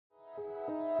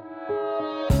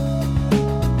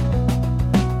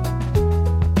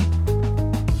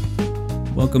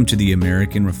Welcome to the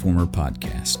American Reformer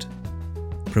Podcast,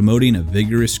 promoting a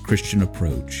vigorous Christian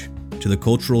approach to the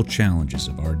cultural challenges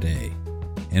of our day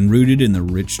and rooted in the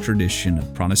rich tradition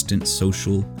of Protestant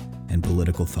social and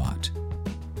political thought.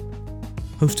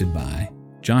 Hosted by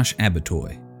Josh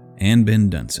Abatoy and Ben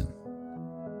Dunson.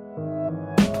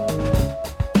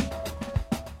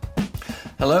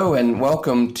 Hello and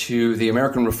welcome to the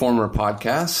American Reformer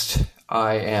Podcast.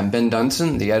 I am Ben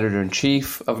Dunson, the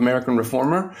editor-in-chief of American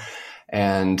Reformer,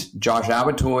 and Josh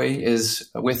Abatoy is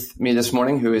with me this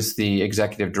morning, who is the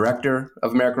executive director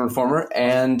of American Reformer.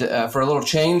 And for a little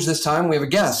change this time, we have a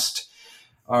guest.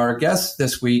 Our guest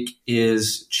this week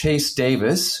is Chase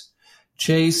Davis.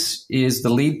 Chase is the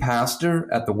lead pastor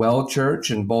at the Well Church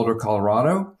in Boulder,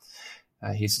 Colorado.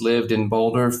 He's lived in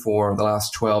Boulder for the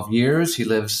last 12 years. He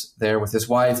lives there with his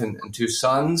wife and two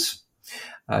sons.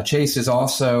 Chase is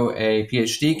also a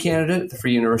PhD candidate at the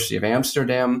Free University of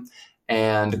Amsterdam,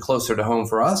 and closer to home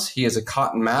for us, he is a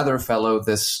Cotton Mather Fellow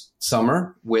this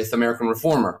summer with American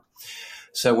Reformer.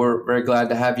 So we're very glad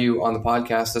to have you on the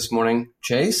podcast this morning,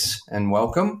 Chase, and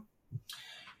welcome.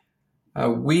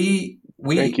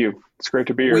 Thank you. It's great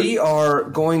to be here. We are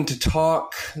going to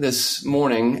talk this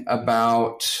morning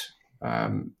about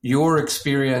your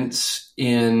experience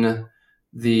in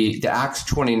the Acts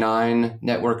 29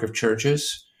 network of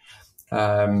churches.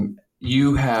 You've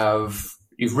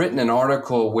written an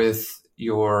article with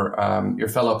your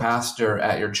fellow pastor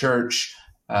at your church,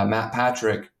 Matt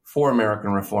Patrick, for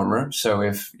American Reformer. So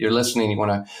if you're listening, you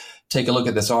want to take a look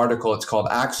at this article. It's called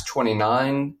Acts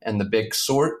 29 and the Big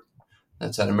Sort.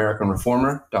 That's at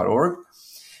AmericanReformer.org.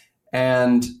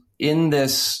 And in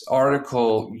this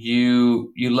article,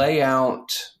 you lay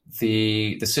out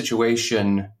the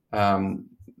situation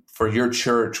for your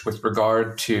church with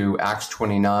regard to Acts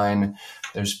 29.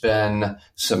 There's been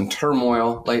some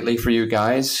turmoil lately for you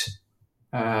guys.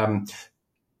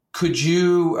 Could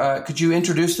you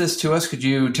introduce this to us? Could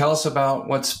you tell us about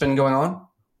what's been going on?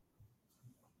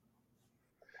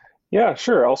 Yeah,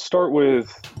 sure. I'll start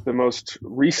with the most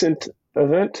recent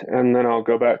event, and then I'll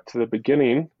go back to the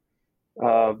beginning.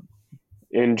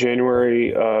 In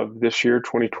January of this year,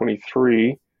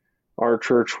 2023, our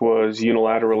church was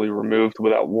unilaterally removed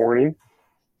without warning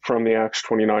from the Acts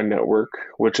 29 network,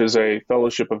 which is a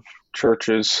fellowship of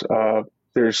churches.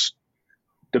 There's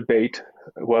debate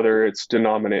whether it's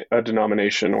a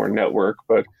denomination or a network,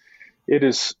 but it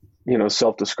is,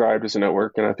 self-described as a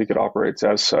network, and I think it operates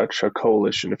as such, a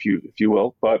coalition, if you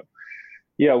will. But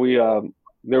yeah, we were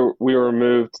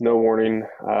removed, no warning,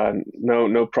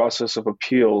 no process of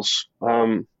appeals.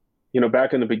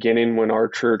 Back in the beginning, when our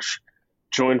church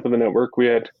joined with the network, we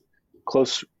had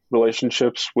close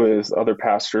relationships with other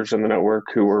pastors in the network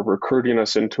who were recruiting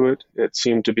us into it. It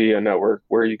seemed to be a network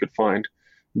where you could find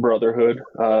brotherhood.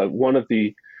 One of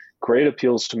the great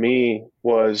appeals to me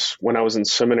was when I was in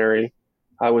seminary.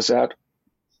 I was at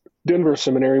Denver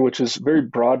Seminary, which is very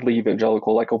broadly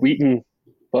evangelical, like a Wheaton,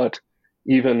 but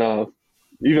even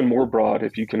more broad,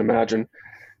 if you can imagine.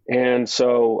 And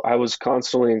so I was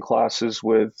constantly in classes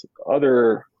with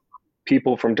other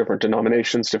people from different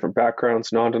denominations, different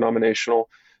backgrounds, non-denominational,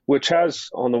 which has,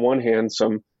 on the one hand,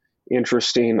 some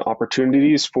interesting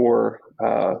opportunities for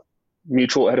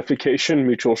mutual edification,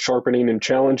 mutual sharpening and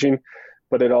challenging,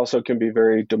 but it also can be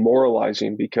very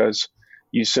demoralizing because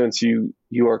you sense you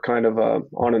are kind of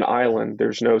on an island.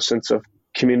 There's no sense of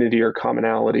community or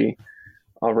commonality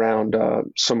around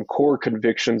some core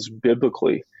convictions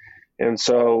biblically. And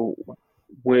so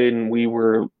when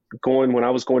I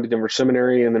was going to Denver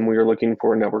Seminary and then we were looking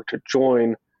for a network to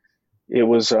join, it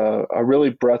was a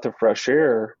really breath of fresh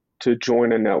air to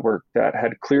join a network that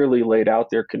had clearly laid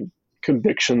out their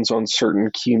convictions on certain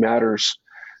key matters,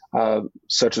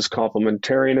 such as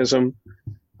complementarianism.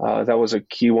 That was a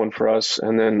key one for us.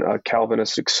 And then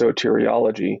Calvinistic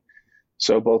soteriology.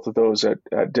 So both of those at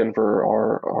Denver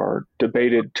are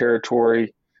debated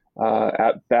territory.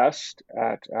 At best,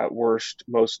 at worst,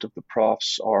 most of the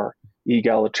profs are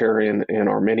egalitarian and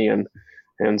Arminian.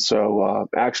 And so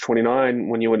Acts 29,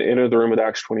 when you would enter the room with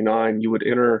Acts 29, you would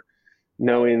enter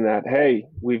knowing that, hey,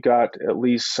 we've got at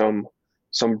least some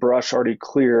brush already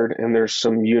cleared and there's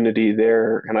some unity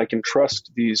there. And I can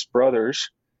trust these brothers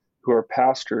who are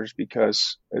pastors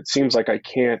because it seems like I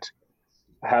can't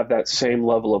have that same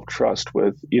level of trust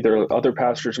with either other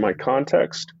pastors in my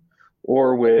context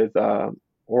or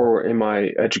or in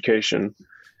my education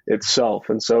itself.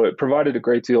 And so it provided a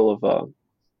great deal of,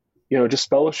 just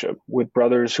fellowship with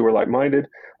brothers who were like-minded.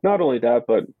 Not only that,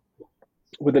 but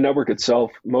with the network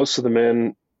itself, most of the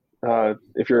men,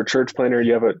 if you're a church planner,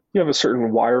 you have a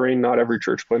certain wiring. Not every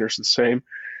church planner is the same,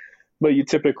 but you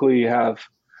typically have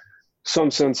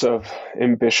some sense of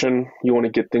ambition. You want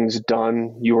to get things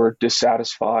done. You're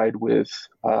dissatisfied with,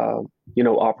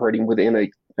 operating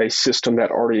within a system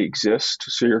that already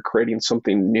exists. So you're creating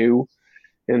something new.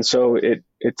 And so it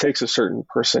takes a certain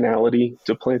personality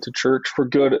to plant a church, for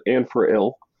good and for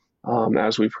ill,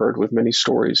 as we've heard with many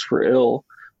stories, for ill,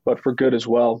 but for good as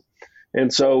well.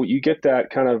 And so you get that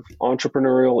kind of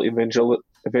entrepreneurial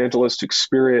evangelistic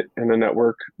spirit in the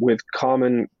network with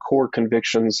common core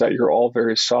convictions that you're all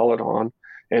very solid on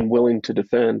and willing to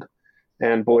defend.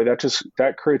 And boy,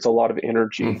 that creates a lot of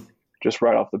energy just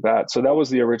right off the bat. So that was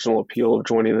the original appeal of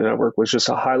joining the network, was just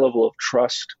a high level of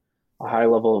trust, a high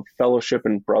level of fellowship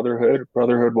and brotherhood.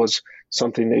 Brotherhood was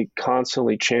something they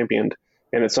constantly championed,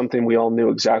 and it's something we all knew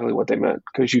exactly what they meant,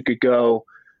 because you could go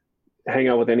hang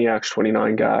out with any Acts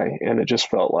 29 guy and it just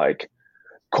felt like,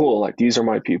 cool, like these are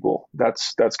my people.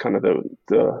 That's kind of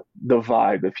the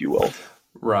vibe, if you will.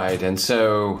 Right. And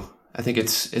so I think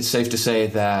it's safe to say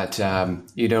that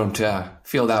you don't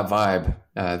feel that vibe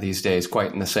these days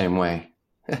quite in the same way,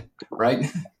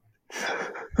 right?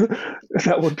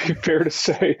 That would be fair to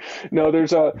say. No,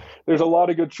 there's a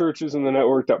lot of good churches in the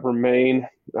network that remain.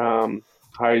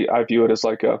 I view it as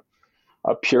like a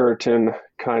Puritan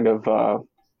kind of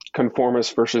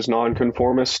conformist versus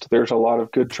nonconformist. There's a lot of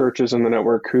good churches in the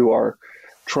network who are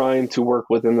trying to work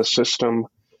within the system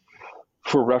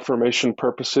for Reformation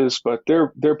purposes, but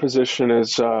their position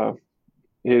is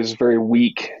very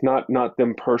weak. Not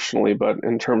them personally, but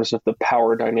in terms of the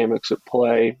power dynamics at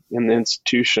play in the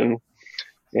institution,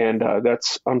 and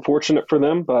that's unfortunate for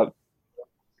them. But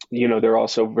they're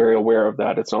also very aware of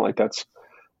that. It's not like that's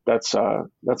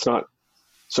not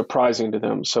surprising to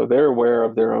them. So they're aware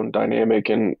of their own dynamic.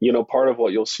 And, part of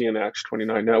what you'll see in the Acts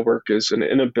 29 network is an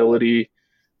inability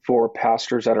for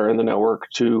pastors that are in the network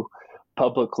to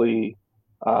publicly,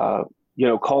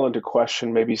 call into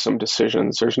question maybe some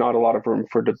decisions. There's not a lot of room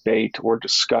for debate or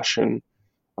discussion,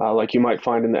 like you might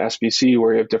find in the SBC,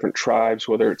 where you have different tribes,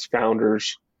 whether it's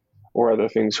founders or other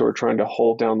things, who are trying to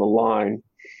hold down the line.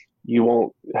 You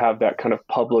won't have that kind of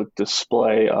public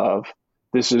display of,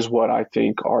 this is what I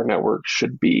think our network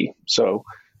should be. So,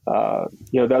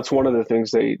 that's one of the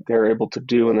things they're able to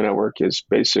do in the network, is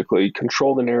basically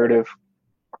control the narrative.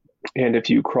 And if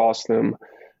you cross them,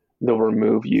 they'll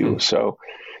remove you. So,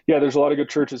 yeah, there's a lot of good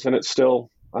churches in it still.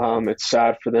 It's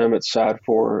sad for them. It's sad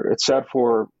for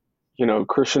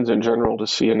Christians in general to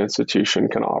see an institution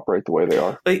kind of operate the way they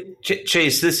are.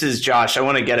 Chase, this is Josh. I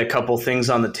want to get a couple things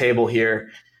on the table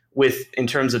here in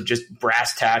terms of just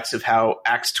brass tacks of how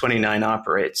Acts 29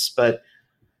 operates. But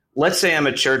let's say I'm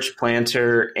a church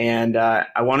planter and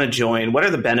I want to join. What are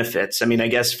the benefits? I mean, I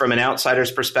guess from an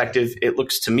outsider's perspective, it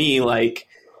looks to me like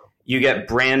you get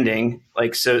branding.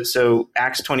 Like, so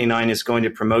Acts 29 is going to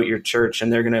promote your church,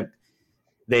 and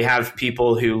they have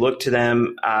people who look to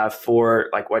them for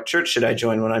like, what church should I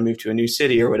join when I move to a new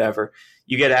city or whatever.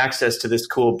 You get access to this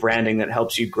cool branding that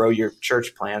helps you grow your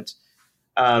church plant.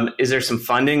 Is there some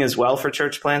funding as well for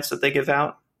church plants that they give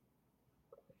out?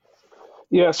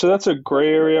 Yeah, so that's a gray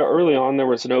area. Early on, there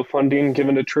was no funding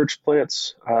given to church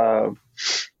plants.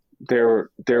 There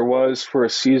was, for a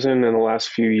season in the last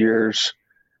few years,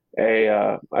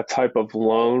 a type of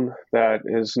loan that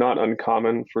is not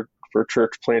uncommon for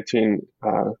church planting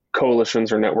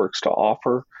coalitions or networks to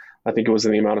offer. I think it was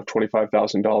in the amount of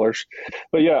 $25,000.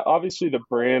 But yeah, obviously the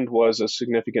brand was a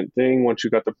significant thing. Once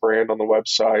you got the brand on the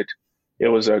website, it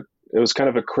was kind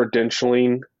of a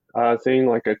credentialing thing,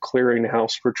 like a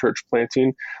clearinghouse for church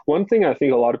planting. One thing I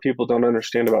think a lot of people don't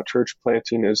understand about church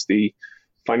planting is the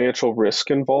financial risk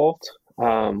involved.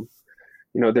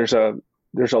 There's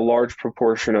a large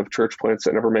proportion of church plants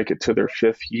that never make it to their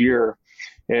fifth year.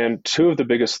 And two of the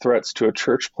biggest threats to a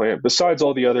church plant, besides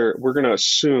all the other, we're going to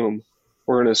assume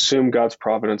God's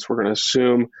providence. We're going to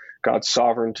assume God's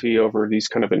sovereignty over these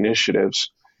kind of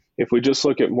initiatives. If we just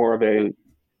look at more of a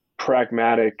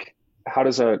pragmatic, how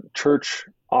does a church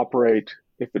operate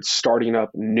if it's starting up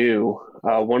new?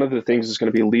 One of the things is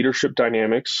going to be leadership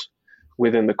dynamics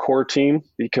within the core team,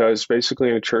 because basically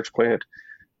in a church plant,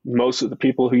 most of the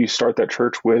people who you start that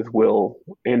church with will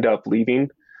end up leaving.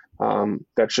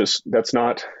 It's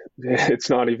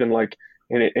not even like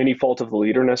any fault of the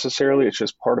leader necessarily. It's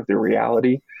just part of the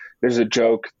reality. There's a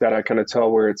joke that I kind of tell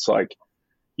where it's like,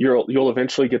 you'll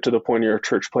eventually get to the point in your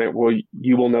church plant where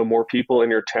you will know more people in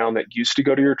your town that used to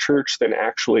go to your church than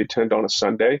actually attend on a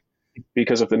Sunday,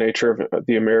 because of the nature of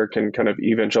the American kind of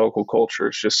evangelical culture.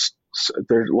 It's just,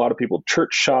 there's a lot of people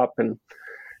church shop, and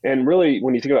really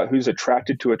when you think about who's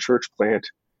attracted to a church plant,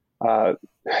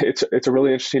 it's a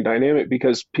really interesting dynamic,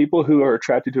 because people who are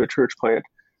attracted to a church plant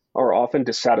are often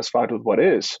dissatisfied with what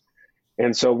is.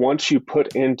 And so once you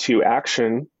put into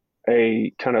action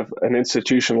a kind of an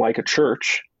institution like a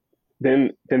church,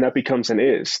 then that becomes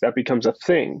that becomes a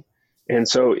thing. And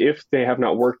so if they have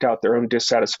not worked out their own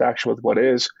dissatisfaction with what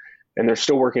is, and they're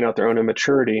still working out their own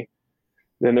immaturity,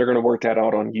 then they're going to work that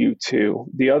out on you too.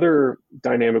 The other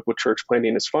dynamic with church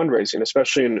planting is fundraising,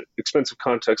 especially in expensive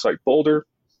contexts like Boulder,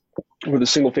 with a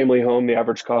single family home. The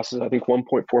average cost is, I think,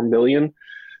 $1.4 million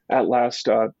at last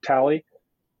tally.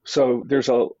 So there's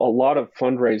a lot of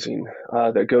fundraising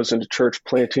that goes into church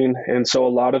planting. And so a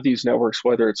lot of these networks,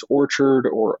 whether it's Orchard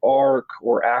or ARC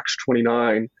or Acts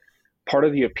 29, part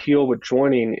of the appeal with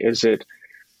joining is it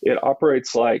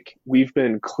operates like we've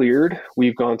been cleared.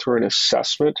 We've gone through an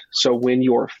assessment. So when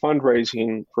you're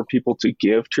fundraising for people to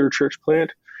give to your church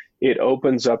plant, it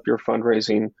opens up your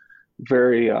fundraising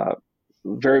very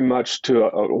much to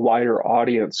a wider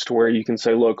audience, to where you can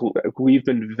say, look, we've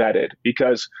been vetted.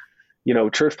 Because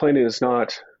church planting is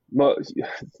not,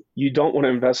 you don't want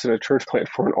to invest in a church plant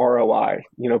for an ROI.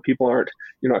 You're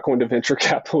not going to venture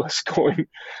capitalists going,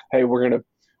 hey, we're going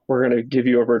to give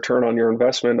you a return on your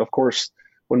investment. Of course,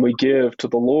 when we give to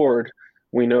the Lord,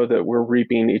 we know that we're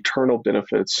reaping eternal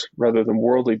benefits rather than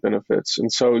worldly benefits. And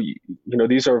so,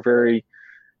 these are very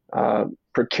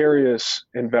precarious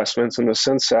investments, in the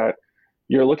sense that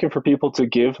you're looking for people to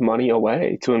give money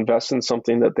away, to invest in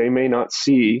something that they may not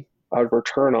see a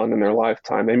return on in their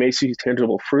lifetime. They may see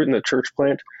tangible fruit in the church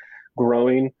plant,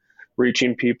 growing,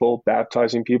 reaching people,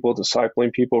 baptizing people,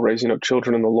 discipling people, raising up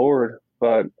children in the Lord.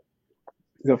 But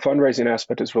the fundraising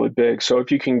aspect is really big. So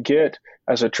if you can get,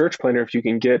 as a church planter, if you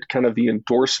can get kind of the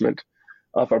endorsement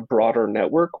of a broader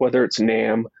network, whether it's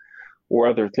NAM or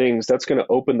other things, that's going to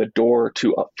open the door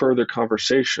to further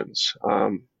conversations.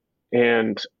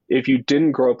 And if you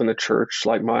didn't grow up in the church,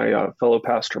 like my fellow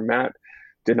pastor Matt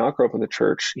did not grow up in the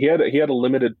church, he had a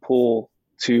limited pool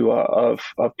of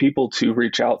people to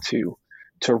reach out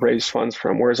to raise funds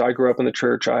from. Whereas I grew up in the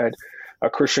church, I had a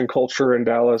Christian culture in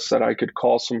Dallas that I could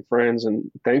call some friends,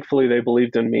 and thankfully they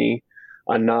believed in me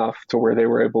enough to where they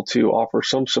were able to offer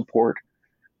some support.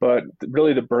 But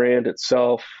really the brand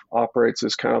itself operates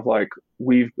as kind of like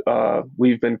we've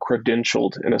been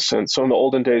credentialed, in a sense. So in the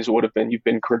olden days, it would have been you've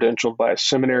been credentialed by a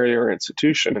seminary or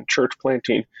institution. And church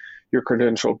planting, you're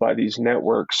credentialed by these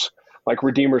networks. Like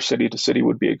Redeemer City to City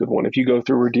would be a good one. If you go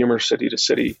through Redeemer City to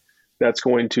City, that's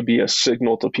going to be a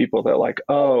signal to people that, like,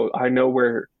 oh, I know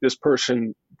where this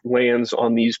person lands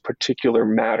on these particular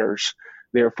matters.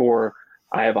 Therefore,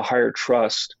 I have a higher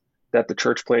trust that the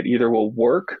church plant either will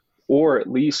work, or at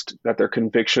least that their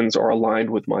convictions are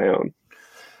aligned with my own.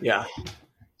 Yeah.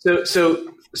 So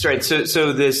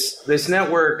this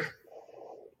network,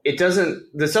 it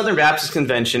doesn't, the Southern Baptist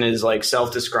Convention is like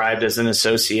self-described as an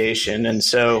association. And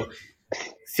so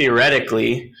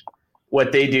theoretically,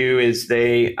 what they do is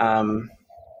they ought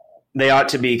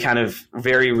to be kind of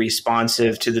very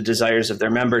responsive to the desires of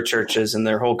their member churches, and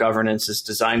their whole governance is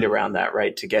designed around that,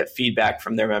 right? To get feedback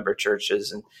from their member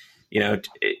churches. And,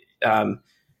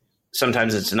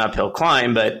 sometimes it's an uphill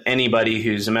climb, but anybody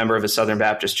who's a member of a Southern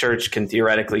Baptist church can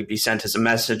theoretically be sent as a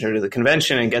messenger to the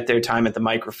convention and get their time at the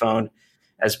microphone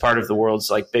as part of the world's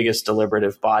like biggest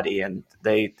deliberative body. And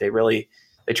they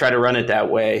try to run it that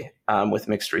way with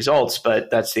mixed results, but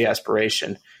that's the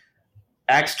aspiration.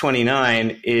 Acts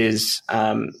 29 is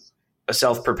a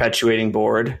self-perpetuating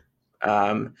board.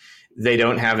 They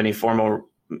don't have any formal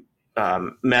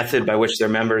method by which their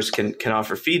members can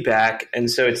offer feedback.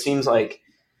 And so it seems like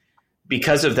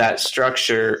because of that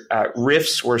structure,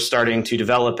 rifts were starting to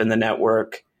develop in the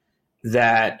network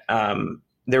that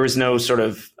there was no sort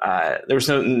of there was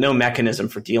no mechanism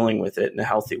for dealing with it in a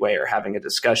healthy way or having a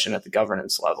discussion at the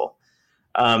governance level.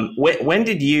 When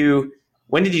did you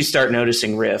start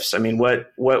noticing rifts? I mean,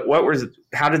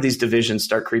 how did these divisions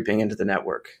start creeping into the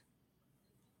network?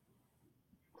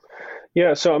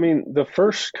 Yeah, so I mean, the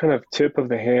first kind of tip of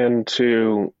the hand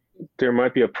to there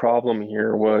might be a problem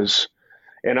here was,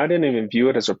 and I didn't even view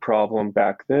it as a problem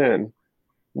back then,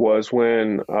 was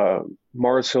when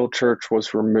Mars Hill Church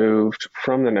was removed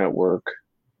from the network,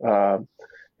 and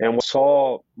we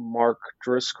saw Mark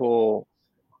Driscoll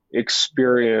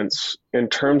experience in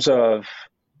terms of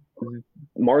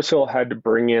Mars Hill had to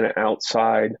bring in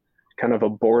outside kind of a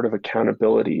board of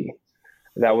accountability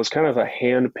that was kind of a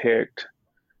hand-picked,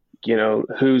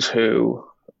 who's who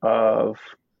of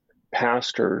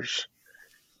pastors.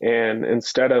 And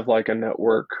instead of like a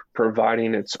network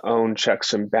providing its own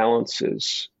checks and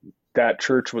balances, that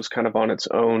church was kind of on its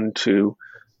own to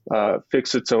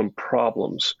fix its own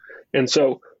problems. And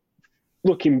so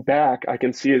looking back, I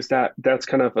can see that's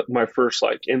kind of my first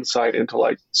like insight into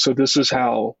like, so this is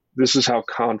how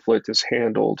conflict is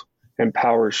handled. and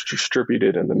powers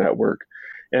distributed in the network.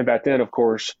 And back then, of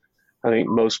course, I think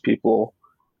most people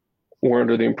were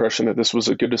under the impression that this was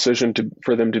a good decision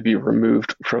for them to be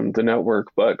removed from the network.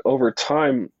 But over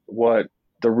time, what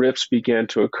the rifts began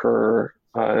to occur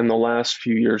in the last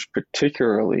few years,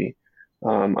 particularly,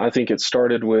 I think it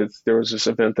started with, there was this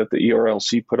event that the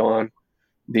ERLC put on,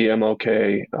 the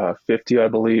MLK 50, I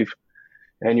believe.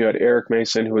 And you had Eric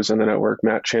Mason, who was in the network,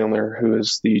 Matt Chandler, who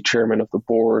is the chairman of the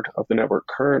board of the network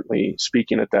currently,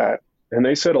 speaking at that. And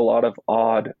they said a lot of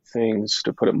odd things,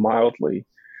 to put it mildly.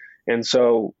 And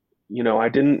so, I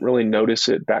didn't really notice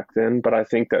it back then, but I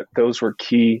think that those were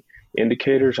key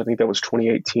indicators. I think that was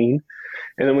 2018.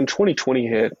 And then when 2020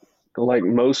 hit, like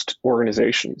most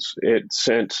organizations, it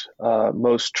sent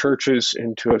most churches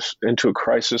into a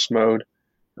crisis mode,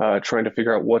 trying to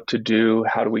figure out what to do.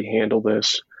 How do we handle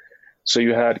this? So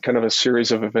you had kind of a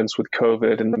series of events with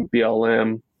COVID and the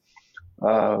BLM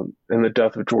and the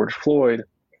death of George Floyd.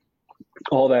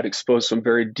 All that exposed some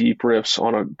very deep rifts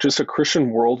on just a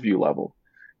Christian worldview level,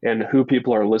 and who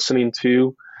people are listening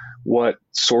to, what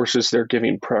sources they're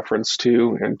giving preference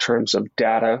to in terms of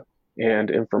data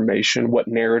and information, what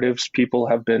narratives people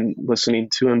have been listening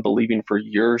to and believing for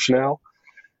years now.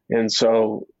 And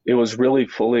so it was really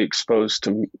fully exposed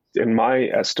to, in my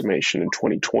estimation, in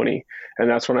 2020. And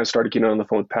that's when I started getting on the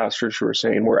phone with pastors who were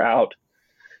saying, we're out.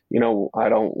 I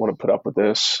don't want to put up with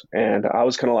this. And I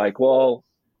was kind of like, well,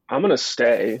 I'm going to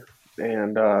stay.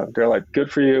 And they're like,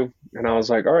 good for you. And I was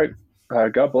like, all right,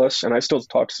 God bless. And I still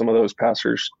talk to some of those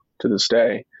pastors to this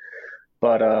day.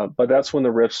 But that's when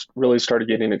the rifts really started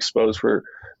getting exposed for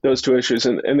those two issues.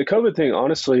 And the COVID thing,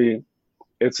 honestly,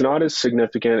 it's not as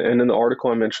significant. And in the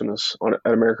article, I mentioned this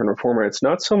at American Reformer, it's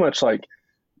not so much like,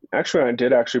 actually, I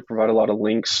did actually provide a lot of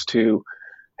links to,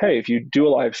 hey, if you do a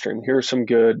live stream, here are some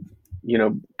good,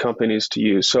 companies to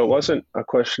use. So it wasn't a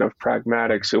question of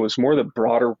pragmatics. It was more the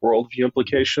broader worldview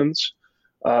implications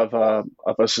of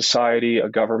a society, a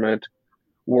government,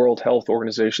 World Health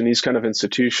Organization, these kind of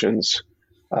institutions,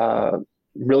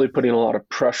 really putting a lot of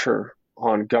pressure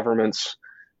on governments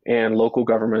and local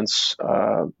governments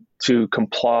to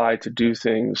comply, to do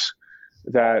things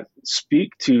that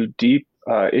speak to deep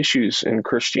issues in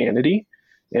Christianity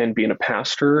and being a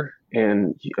pastor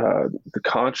and the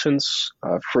conscience,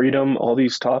 freedom, all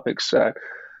these topics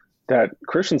that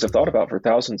Christians have thought about for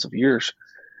thousands of years.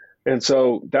 And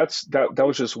so that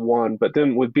was just one. But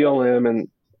then with BLM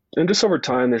and just over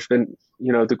time, there's been,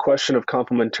 the question of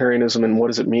complementarianism and what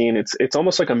does it mean? It's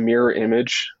almost like a mirror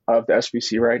image of the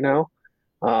SBC right now,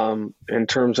 in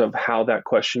terms of how that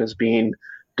question is being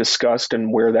discussed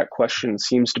and where that question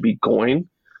seems to be going.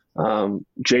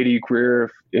 J.D. Greear,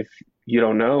 if you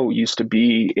don't know, used to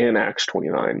be in Acts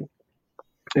 29.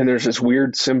 And there's this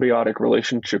weird symbiotic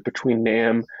relationship between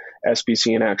NAM,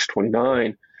 SBC, and Acts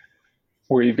 29,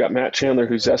 where you've got Matt Chandler,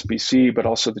 who's SBC, but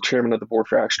also the chairman of the board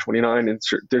for Acts 29. And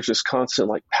there's this constant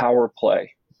power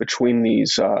play between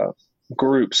these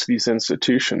groups, these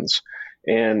institutions.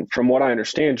 And from what I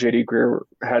understand, J.D. Greear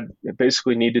had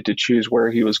basically needed to choose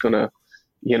where he was going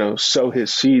to, sow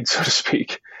his seed, so to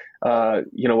speak.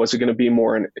 Was it going to be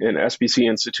more an SBC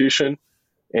institution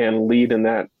and lead in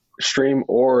that stream,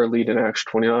 or lead in Acts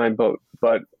 29?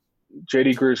 But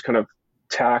J.D. Greer's kind of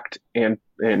tact and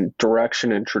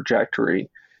direction and trajectory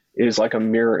is like a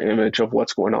mirror image of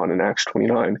what's going on in Acts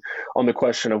 29 on the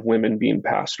question of women being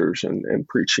pastors and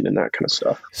preaching and that kind of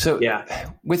stuff. So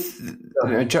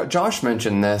Josh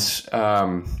mentioned this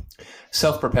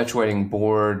self-perpetuating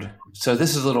board. So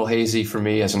this is a little hazy for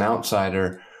me as an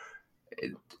outsider.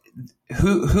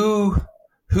 Who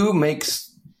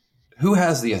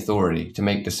has the authority to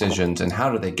make decisions, and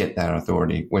how do they get that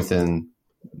authority within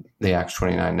the Acts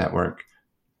 29 network?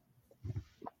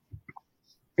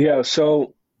 Yeah,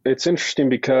 so it's interesting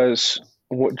because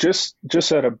just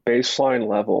at a baseline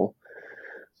level,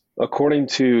 according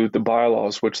to the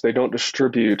bylaws, which they don't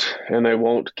distribute and they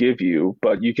won't give you,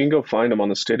 but you can go find them on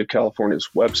the state of California's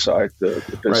website, the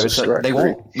business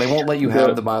directory. They won't let you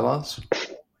have the bylaws?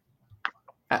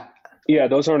 Yeah,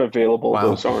 those aren't available. Wow.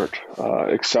 Those aren't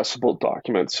accessible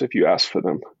documents if you ask for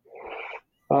them.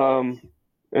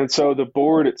 And so the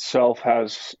board itself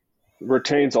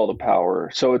retains all the power.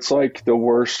 So it's like the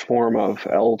worst form of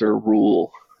elder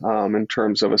rule in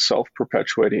terms of a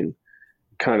self-perpetuating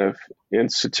kind of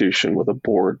institution with a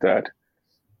board that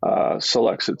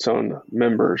selects its own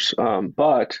members.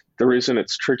 But the reason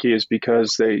it's tricky is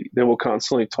because they will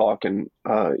constantly talk in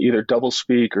either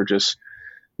doublespeak or just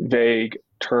vague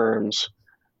terms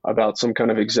about some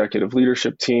kind of executive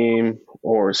leadership team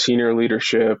or senior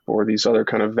leadership or these other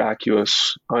kind of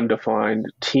vacuous, undefined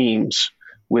teams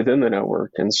within the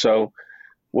network. And so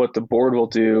what the board will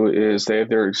do is they have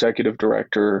their executive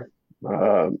director,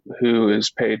 who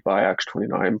is paid by Acts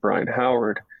 29, Brian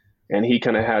Howard, and he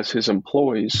kind of has his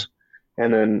employees.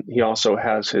 And then he also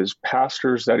has his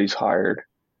pastors that he's hired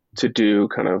to do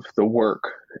kind of the work.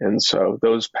 And so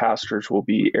those pastors will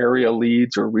be area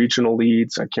leads or regional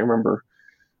leads. I can't remember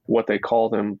what they call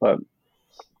them, but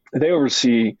they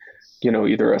oversee,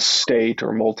 either a state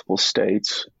or multiple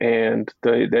states, and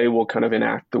they will kind of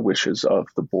enact the wishes of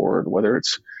the board, whether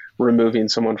it's removing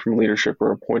someone from leadership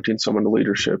or appointing someone to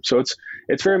leadership. So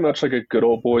it's very much like a good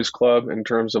old boys club in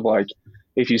terms of like,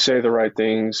 if you say the right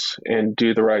things and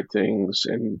do the right things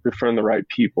and befriend the right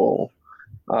people,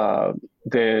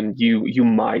 then you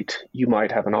might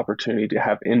have an opportunity to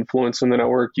have influence in the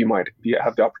network. You might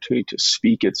have the opportunity to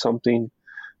speak at something,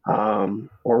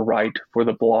 or write for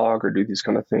the blog or do these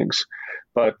kind of things.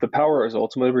 But the power is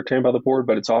ultimately retained by the board,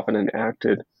 but it's often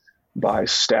enacted by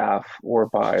staff or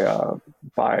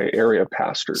by area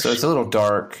pastors. So it's a little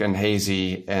dark and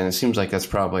hazy, and it seems like that's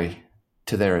probably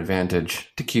to their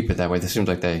advantage to keep it that way. It seems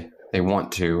like they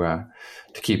want to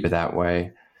keep it that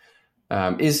way.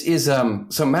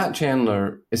 So Matt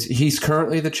Chandler, he's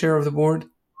currently the chair of the board?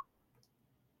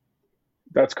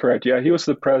 That's correct. Yeah, he was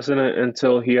the president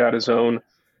until he had his own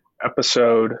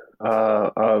episode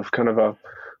of kind of a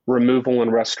removal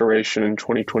and restoration in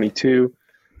 2022.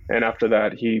 And after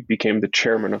that, he became the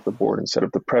chairman of the board instead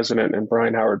of the president, and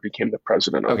Brian Howard became the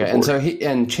president of the board. And so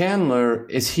Chandler,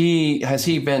 has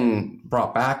he been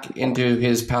brought back into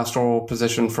his pastoral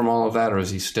position from all of that, or is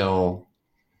he still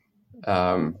he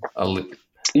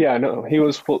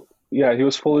was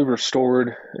fully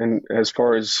restored, and as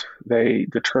far as they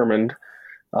determined,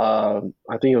 I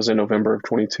think it was in November of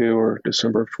 22 or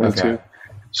December of 22. Okay.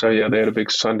 So yeah, they had a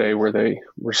big Sunday where they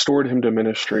restored him to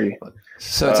ministry.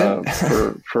 So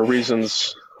for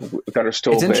reasons that are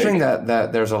still It's vague. Interesting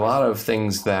that there's a lot of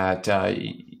things that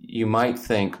you might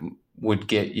think would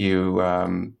get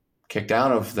you kicked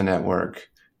out of the network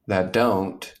that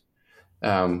don't,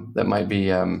 that might be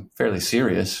fairly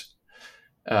serious.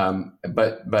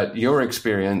 But your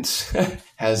experience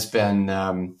has been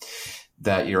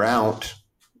that you're out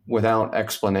without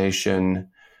explanation,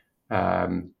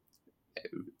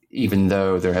 even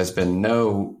though there has been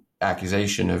no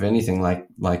accusation of anything like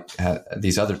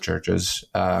these other churches.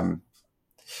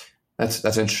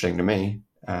 That's interesting to me,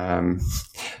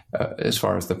 as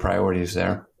far as the priorities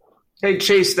there. Hey,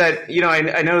 Chase,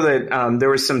 I know that there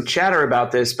was some chatter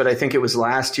about this, but I think it was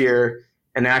last year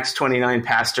an Acts 29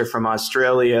 pastor from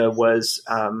Australia was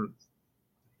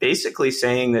basically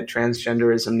saying that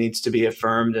transgenderism needs to be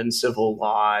affirmed in civil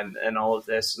law and all of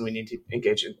this, and we need to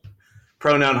engage in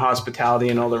pronoun hospitality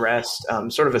and all the rest,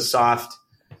 sort of a soft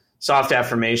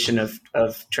affirmation of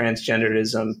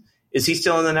transgenderism. Is he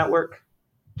still in the network?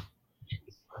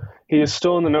 He is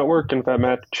still in the network. In fact,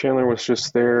 Matt Chandler was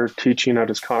just there teaching at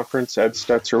his conference. Ed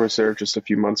Stetzer was there just a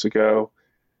few months ago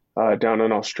down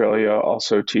in Australia,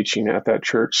 also teaching at that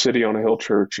church, City on a Hill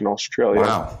Church in Australia.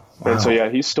 Wow. And so, yeah,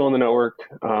 he's still in the network.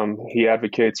 He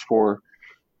advocates for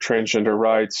transgender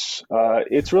rights.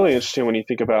 It's really interesting when you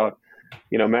think about,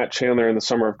 Matt Chandler in the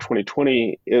summer of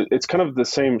 2020, it's kind of the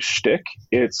same shtick.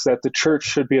 It's that the church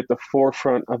should be at the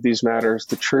forefront of these matters.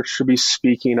 The church should be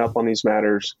speaking up on these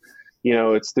matters.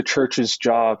 It's the church's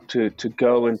job to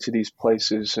go into these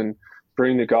places and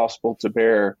bring the gospel to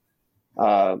bear.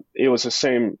 It was the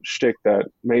same shtick that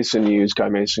Guy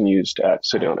Mason used at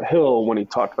City on a Hill when he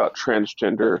talked about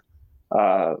transgender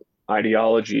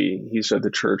ideology. He said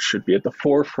the church should be at the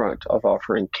forefront of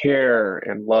offering care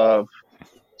and love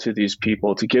to these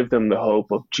people, to give them the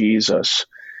hope of Jesus.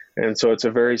 And so it's a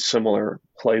very similar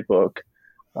playbook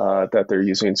that they're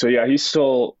using. So yeah, he's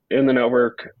still in the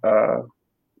network, and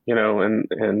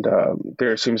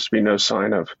there seems to be no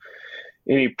sign of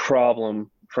any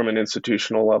problem from an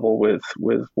institutional level with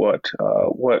what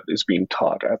is being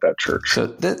taught at that church. So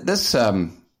this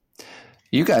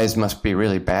you guys must be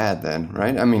really bad then,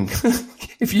 right? I mean,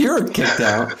 if you're kicked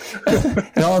out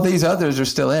and all these others are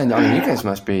still in, I mean, you guys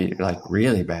must be like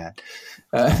really bad.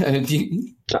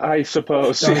 I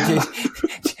suppose. Yeah.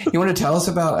 You want to tell us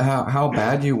about how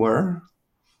bad you were?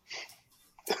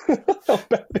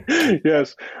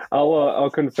 Yes, I'll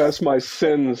confess my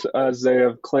sins as they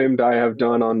have claimed I have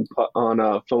done on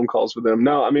phone calls with them.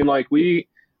 No, I mean, like we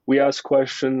asked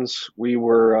questions. We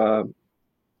were,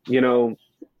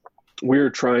 we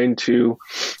were trying to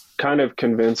kind of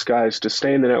convince guys to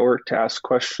stay in the network, to ask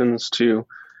questions, to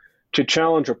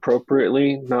challenge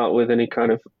appropriately, not with any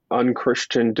kind of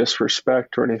unchristian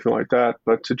disrespect or anything like that,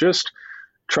 but to just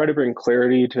try to bring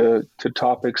clarity to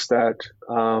topics that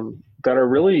are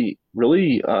really,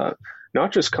 really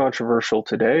not just controversial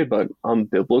today, but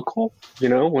unbiblical.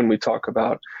 When we talk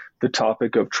about the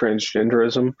topic of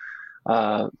transgenderism,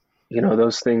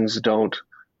 those things don't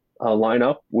line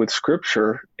up with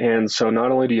Scripture. And so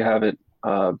not only do you have it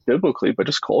biblically, but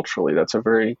just culturally, that's a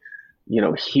very,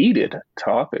 heated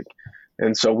topic.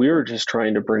 And so we were just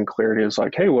trying to bring clarity as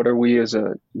like, hey, what are we as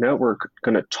a network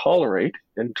going to tolerate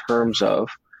in terms of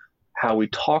how we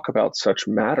talk about such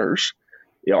matters?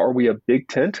 Are we a big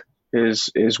tent?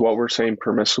 Is what we're saying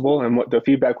permissible? And what the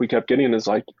feedback we kept getting is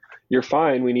like, you're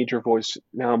fine. We need your voice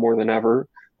now more than ever,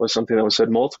 was something that was said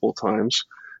multiple times.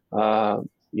 I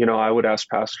would ask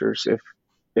pastors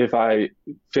if I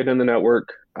fit in the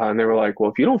network, and they were like,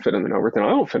 well, if you don't fit in the network, then I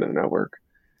don't fit in the network.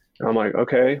 And I'm like,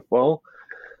 okay, well,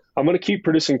 I'm going to keep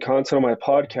producing content on my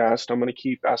podcast. I'm going to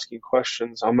keep asking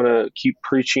questions. I'm going to keep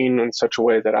preaching in such a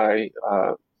way that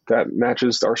that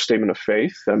matches our statement of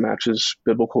faith, that matches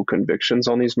biblical convictions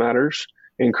on these matters,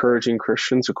 encouraging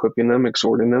Christians, equipping them,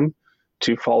 exhorting them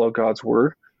to follow God's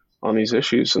word on these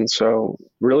issues. And so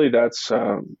really that's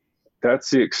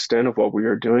the extent of what we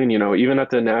are doing. Even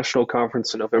at the national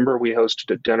conference in November, we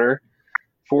hosted a dinner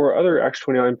for other Acts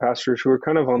 29 pastors who are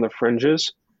kind of on the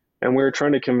fringes. And we were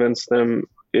trying to convince them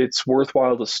it's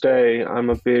worthwhile to stay. I'm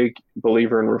a big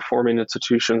believer in reforming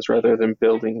institutions rather than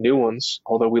building new ones,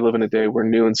 although we live in a day where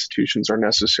new institutions are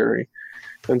necessary.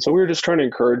 And so we were just trying to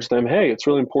encourage them, hey, it's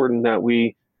really important that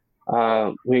we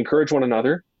encourage one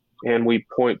another and we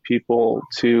point people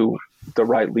to the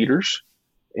right leaders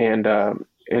and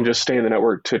just stay in the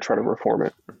network to try to reform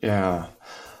it. Yeah.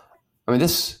 I mean,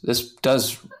 this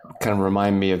does kind of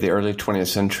remind me of the early 20th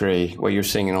century, what you're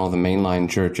seeing in all the mainline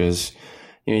churches.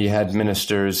 You had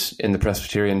ministers in the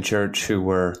Presbyterian Church who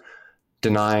were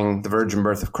denying the virgin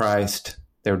birth of Christ.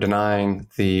 They were denying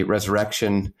the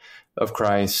resurrection of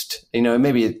Christ.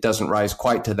 Maybe it doesn't rise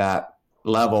quite to that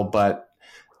level, but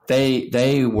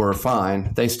they were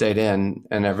fine. They stayed in,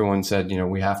 and everyone said,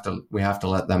 we have to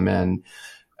let them in.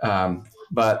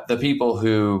 But the people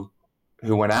who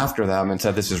went after them and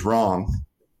said this is wrong,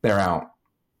 they're out.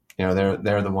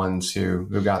 They're the ones who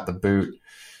got the boot.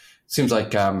 Seems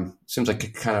like a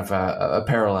kind of a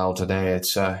parallel today.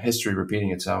 It's history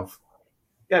repeating itself.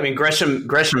 Yeah, I mean Gresham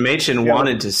Machen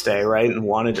wanted to stay, right, and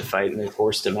wanted to fight, and they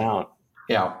forced him out.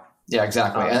 Yeah,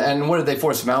 exactly. And what did they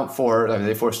force him out for? I mean,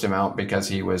 they forced him out because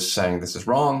he was saying this is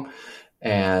wrong,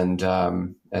 and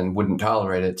wouldn't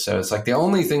tolerate it. So it's like the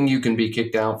only thing you can be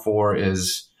kicked out for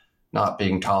is not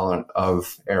being tolerant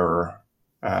of error,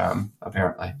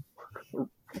 apparently.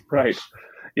 Right.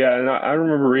 Yeah, and I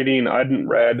remember reading. I hadn't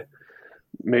read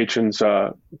Machen's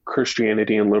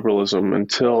Christianity and Liberalism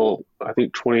until I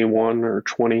think 21 or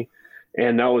 20,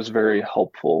 and that was very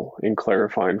helpful in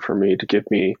clarifying for me to give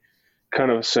me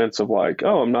kind of a sense of like,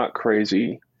 oh, I'm not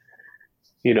crazy.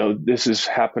 This has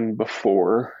happened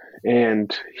before,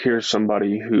 and here's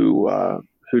somebody who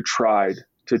tried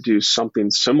to do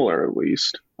something similar at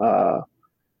least,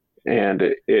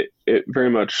 and it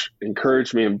very much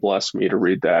encouraged me and blessed me to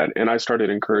read that. And I started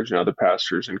encouraging other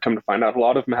pastors, and come to find out a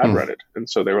lot of them had read it. And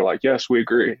so they were like, yes, we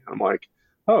agree. I'm like,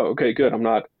 oh, okay, good. I'm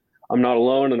not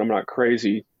alone, and I'm not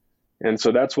crazy. And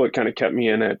so that's what kind of kept me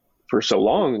in it for so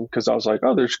long, because I was like,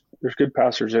 oh, there's good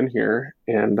pastors in here.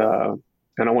 And I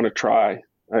want to try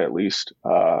at least,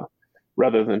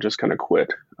 rather than just kind of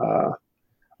quit.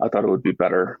 I thought it would be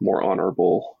better, more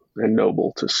honorable and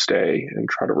noble to stay and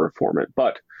try to reform it.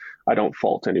 But I don't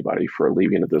fault anybody for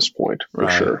leaving at this point, for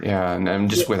sure. Yeah,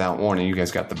 and just without warning, you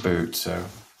guys got the boot. So,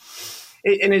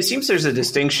 and it seems there's a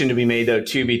distinction to be made, though,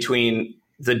 too, between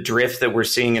the drift that we're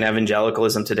seeing in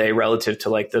evangelicalism today relative to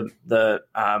like the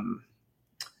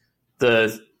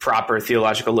proper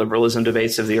theological liberalism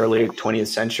debates of the early 20th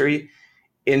century,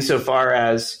 insofar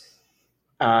as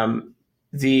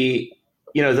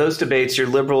those debates, your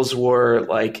liberals were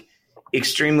like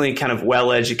extremely kind of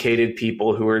well-educated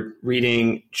people who were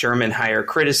reading German higher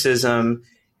criticism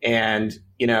and,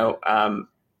 kind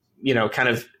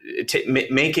of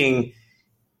making,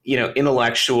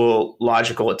 intellectual,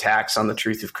 logical attacks on the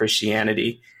truth of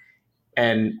Christianity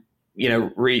and,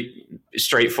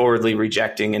 straightforwardly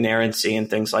rejecting inerrancy and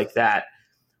things like that.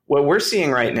 What we're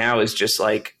seeing right now is just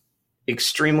like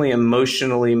extremely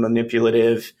emotionally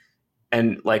manipulative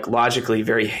and like logically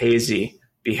very hazy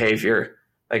behavior.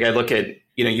 Like I look at,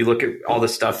 you look at all the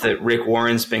stuff that Rick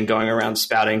Warren's been going around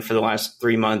spouting for the last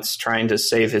 3 months, trying to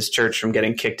save his church from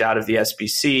getting kicked out of the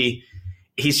SBC.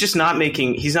 He's not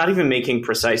even making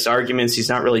precise arguments. He's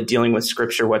not really dealing with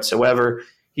scripture whatsoever.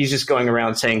 He's just going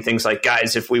around saying things like,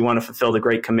 guys, if we want to fulfill the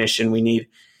Great Commission, we need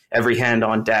every hand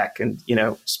on deck, and,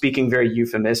 speaking very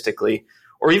euphemistically,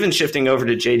 or even shifting over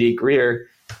to J.D. Greear.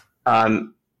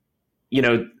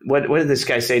 what did this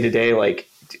guy say today? Like,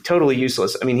 totally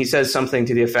useless. I mean, he says something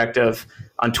to the effect of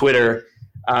on Twitter,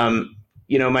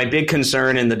 my big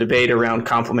concern in the debate around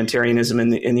complementarianism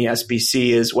in the SBC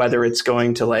is whether it's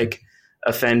going to like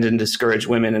offend and discourage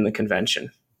women in the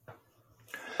convention.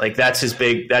 Like that's his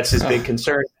big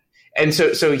concern. And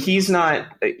so he's not,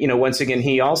 once again,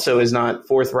 he also is not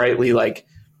forthrightly like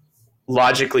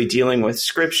logically dealing with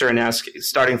scripture and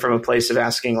starting from a place of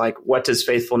asking like, what does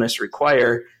faithfulness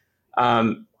require?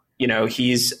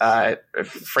 He's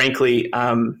frankly,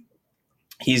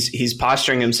 he's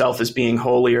posturing himself as being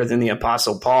holier than the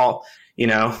Apostle Paul.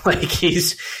 Like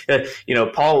he's,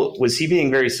 Paul, was he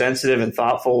being very sensitive and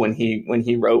thoughtful when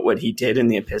he wrote what he did in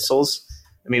the epistles?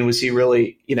 I mean, was he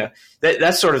really,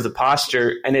 that's sort of the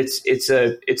posture, and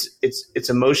it's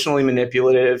emotionally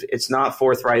manipulative. It's not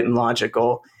forthright and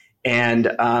logical. And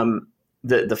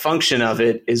the function of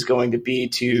it is going to be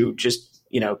to just,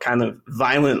 kind of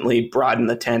violently broaden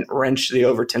the tent, wrench the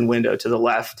Overton window to the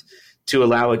left to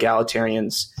allow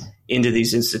egalitarians into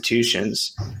these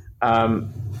institutions.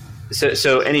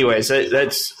 So anyways,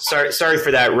 that's sorry for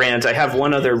that rant. I have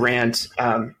one other rant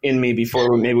in me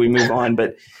before maybe we move on,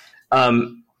 but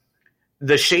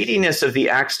the shadiness of the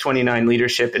Acts 29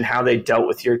 leadership and how they dealt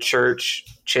with your church,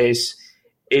 Chase,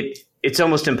 it's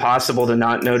almost impossible to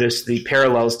not notice the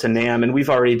parallels to NAM. And we've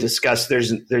already discussed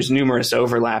there's numerous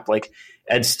overlap, like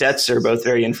Ed Stetzer, both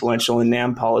very influential in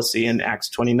NAM policy and Acts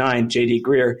 29, J.D.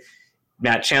 Greer,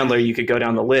 Matt Chandler, you could go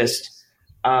down the list.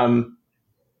 In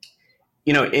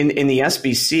the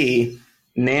SBC,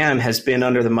 NAM has been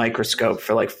under the microscope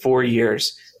for like 4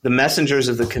 years. The messengers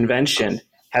of the convention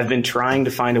have been trying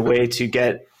to find a way to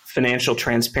get financial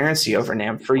transparency over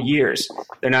NAM for years.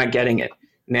 They're not getting it.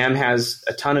 NAM has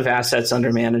a ton of assets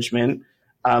under management.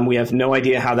 We have no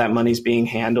idea how that money's being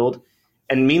handled.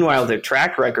 And meanwhile, their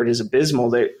track record is abysmal.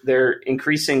 They're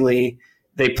increasingly,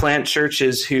 they plant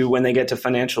churches who, when they get to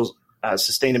financial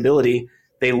sustainability,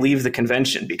 they leave the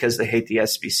convention because they hate the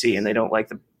SBC and they don't like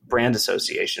the brand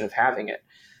association of having it.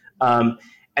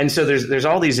 And so there's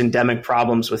all these endemic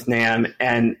problems with NAM,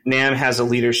 and NAM has a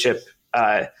leadership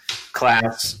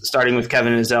class, starting with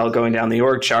Kevin Ezell going down the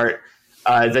org chart,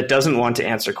 that doesn't want to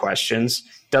answer questions,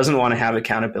 doesn't want to have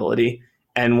accountability,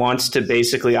 and wants to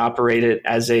basically operate it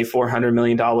as a $400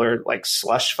 million like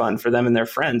slush fund for them and their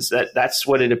friends. That's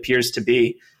what it appears to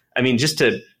be. I mean, just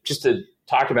to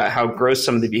talk about how gross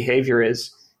some of the behavior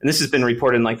is, and this has been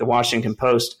reported in like the Washington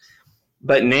Post,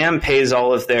 but NAM pays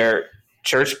all of their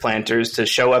church planters to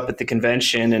show up at the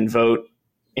convention and vote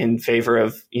in favor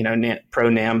of,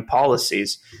 pro-NAM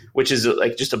policies, which is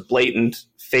like just a blatant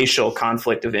facial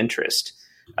conflict of interest.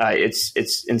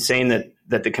 It's insane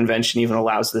that the convention even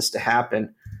allows this to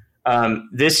happen.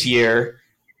 This year,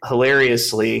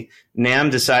 hilariously, NAM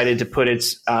decided to put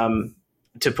its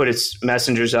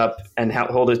messengers up and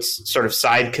hold its sort of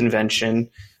side convention,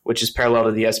 which is parallel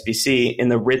to the SBC, in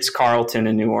the Ritz-Carlton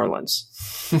in New Orleans.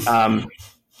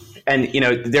 And,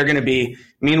 they're going to be,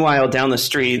 meanwhile, down the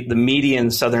street, the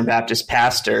median Southern Baptist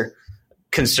pastor,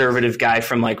 conservative guy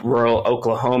from like rural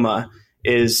Oklahoma,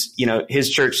 is,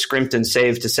 his church scrimped and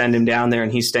saved to send him down there,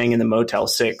 and he's staying in the Motel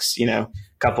 6, a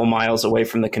couple miles away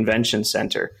from the convention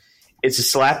center. It's a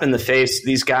slap in the face.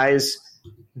 These guys,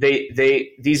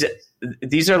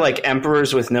 these are like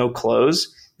emperors with no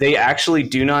clothes. They actually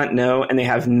do not know, and they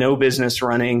have no business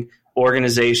running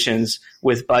organizations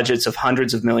with budgets of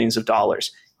hundreds of millions of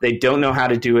dollars. They don't know how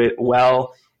to do it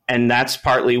well, and that's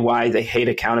partly why they hate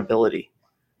accountability.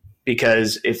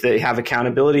 Because if they have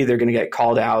accountability, they're going to get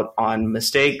called out on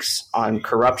mistakes, on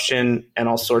corruption, and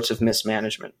all sorts of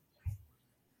mismanagement.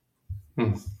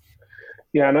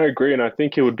 Yeah, and I agree. And I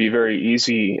think it would be very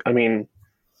easy. I mean,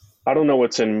 I don't know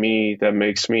what's in me that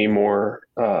makes me more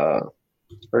or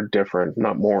different,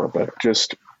 not more, but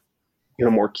just,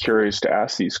 more curious to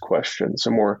ask these questions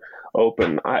and more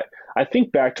open. I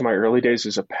think back to my early days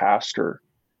as a pastor,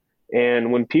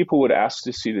 and when people would ask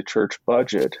to see the church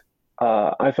budget,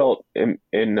 I felt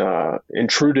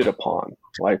intruded upon.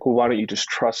 Like, well, why don't you just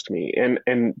trust me?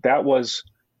 And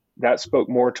that spoke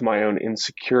more to my own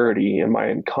insecurity and my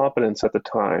incompetence at the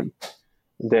time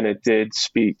than it did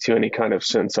speak to any kind of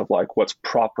sense of like what's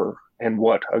proper and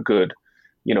what a good,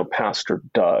 pastor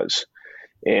does.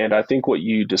 And I think what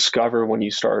you discover when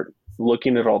you start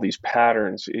looking at all these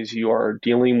patterns is you are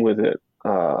dealing with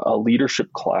a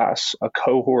leadership class, a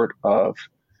cohort of,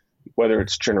 whether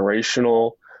it's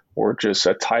generational or just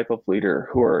a type of leader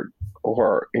who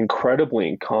are incredibly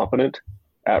incompetent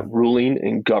at ruling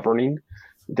and governing.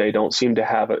 They don't seem to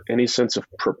have any sense of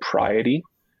propriety,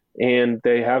 and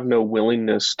they have no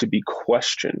willingness to be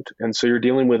questioned. And so you're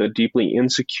dealing with a deeply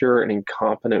insecure and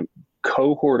incompetent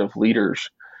cohort of leaders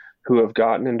who have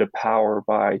gotten into power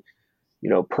by,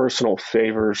 personal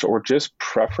favors or just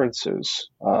preferences,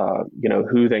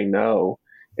 who they know.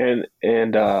 And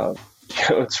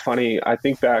it's funny. I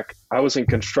think back, I was in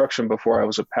construction before I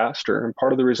was a pastor. And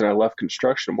part of the reason I left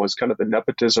construction was kind of the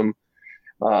nepotism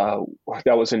that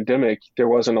was endemic. There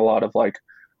wasn't a lot of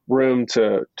room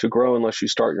to grow unless you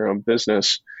start your own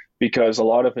business, because a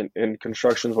lot of in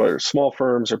constructions, whether it's small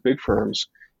firms or big firms,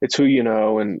 it's who you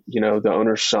know, and the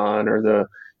owner's son or the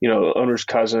owner's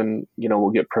cousin will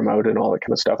get promoted and all that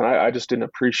kind of stuff. And I just didn't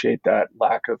appreciate that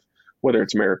lack of, whether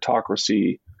it's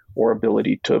meritocracy or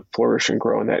ability to flourish and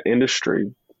grow in that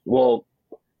industry. Well,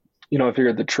 I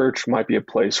figured the church might be a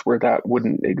place where that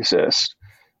wouldn't exist.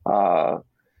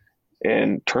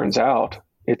 And turns out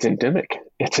it's endemic.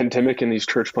 It's endemic in these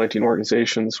church planting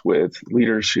organizations with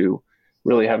leaders who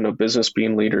really have no business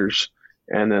being leaders.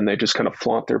 And then they just kind of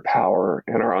flaunt their power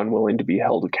and are unwilling to be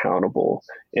held accountable.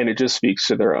 And it just speaks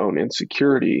to their own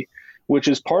insecurity, which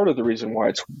is part of the reason why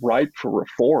it's ripe for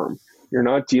reform. You're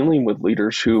not dealing with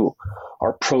leaders who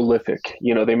are prolific.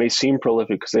 They may seem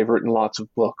prolific because they've written lots of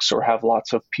books or have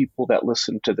lots of people that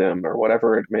listen to them or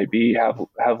whatever it may be,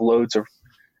 have loads of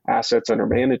assets under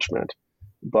management.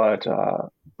 But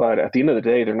at the end of the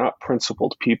day, they're not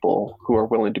principled people who are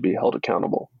willing to be held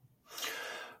accountable.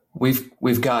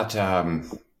 We've got a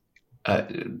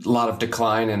lot of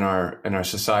decline in our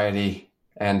society,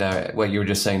 and what you were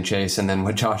just saying, Chase, and then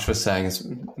what Josh was saying is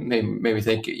made me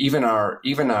think. Even our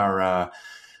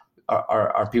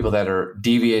people that are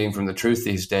deviating from the truth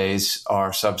these days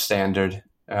are substandard.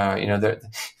 They're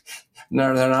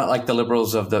not like the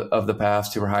liberals of the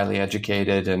past who were highly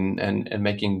educated and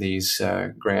making these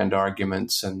grand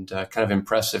arguments and kind of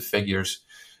impressive figures.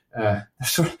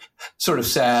 Sort of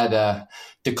sad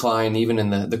decline even in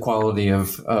the quality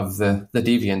of the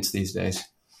deviants these days.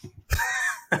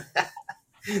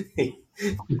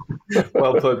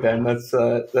 Well put, Ben.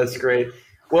 That's great.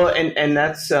 Well, and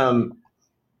that's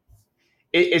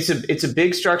it's a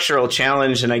big structural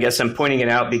challenge, and I guess I'm pointing it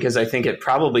out because I think it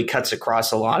probably cuts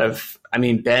across a lot of. I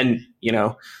mean, Ben,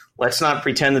 let's not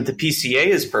pretend that the PCA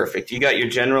is perfect. You got your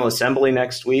General Assembly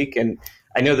next week, and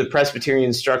I know the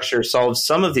Presbyterian structure solves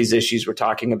some of these issues we're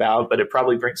talking about, but it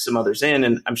probably brings some others in,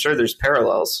 and I'm sure there's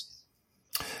parallels.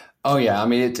 Oh yeah, I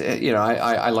mean,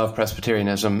 I love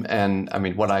Presbyterianism, and I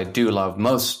mean, what I do love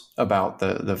most about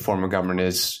the form of government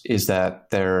is that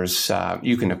there's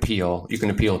you can appeal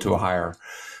to a higher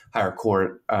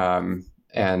court, and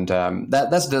that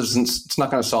doesn't, it's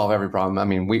not going to solve every problem. I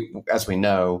mean, as we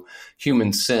know,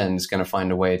 human sin is going to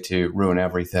find a way to ruin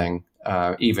everything,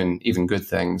 even good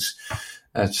things.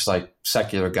 It's just like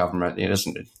secular government.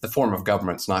 The form of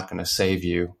government's not going to save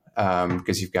you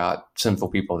because you've got sinful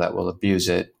people that will abuse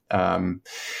it. And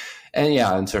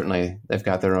certainly they've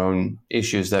got their own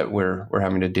issues that we're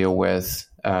having to deal with.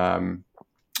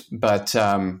 But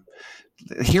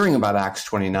hearing about Acts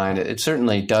 29, it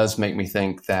certainly does make me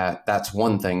think that that's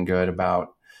one thing good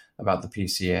about the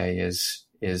PCA is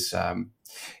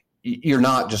you're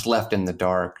not just left in the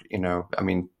dark. I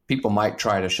mean, people might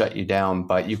try to shut you down,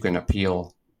 but you can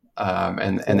appeal,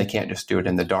 and they can't just do it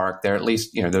in the dark. They're at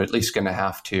least going to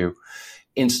have to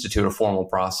institute a formal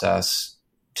process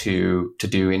to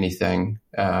do anything,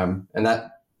 and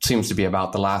that seems to be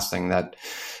about the last thing that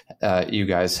you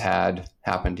guys had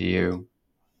happen to you.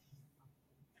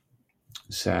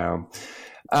 So,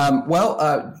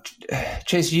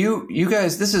 Chase, you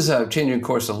guys, this is changing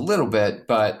course a little bit,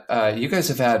 but you guys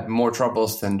have had more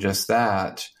troubles than just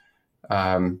that.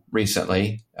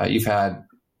 Recently, you've had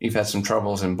some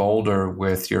troubles in Boulder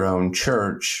with your own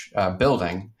church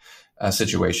building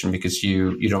situation because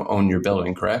you don't own your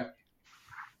building, correct?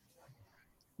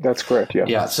 That's correct. Yeah.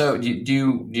 Yeah. So do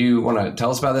you want to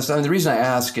tell us about this? I mean, the reason I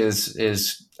ask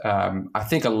is I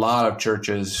think a lot of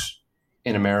churches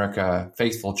in America,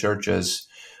 faithful churches,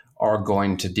 are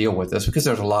going to deal with this because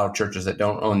there's a lot of churches that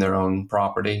don't own their own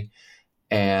property,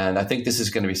 and I think this is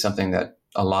going to be something that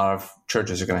a lot of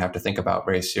churches are going to have to think about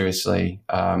very seriously,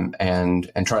 and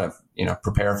try to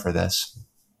prepare for this.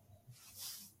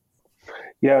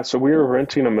 Yeah, so we were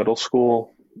renting a middle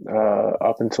school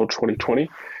up until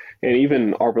 2020, and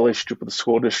even our relationship with the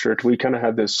school district, we kind of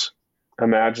had this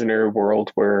imaginary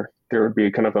world where there would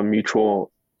be kind of a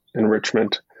mutual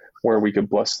enrichment where we could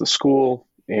bless the school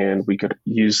and we could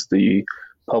use the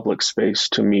public space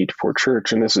to meet for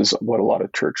church. And this is what a lot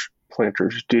of church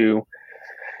planters do.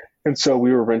 And so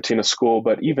we were renting a school,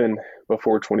 but even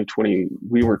before 2020,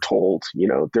 we were told,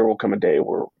 there will come a day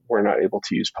where we're not able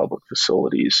to use public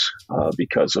facilities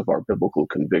because of our biblical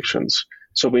convictions.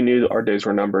 So we knew our days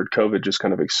were numbered. COVID just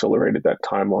kind of accelerated that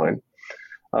timeline.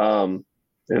 And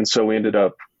And so we ended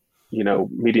up,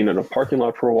 meeting in a parking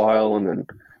lot for a while, and then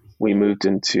we moved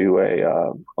into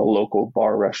a local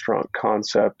bar restaurant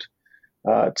concept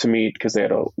to meet, because they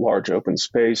had a large open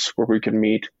space where we could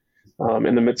meet.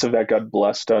 In the midst of that, God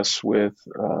blessed us with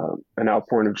an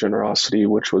outpouring of generosity,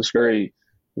 which was very,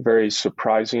 very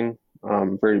surprising,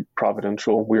 very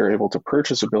providential. We were able to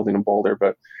purchase a building in Boulder,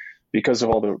 but because of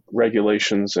all the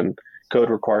regulations and code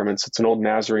requirements, it's an old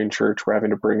Nazarene church. We're having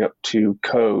to bring up to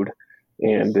code,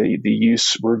 and the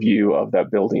use review of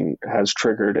that building has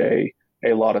triggered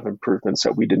a lot of improvements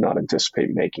that we did not anticipate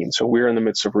making. So we're in the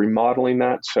midst of remodeling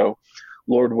that. So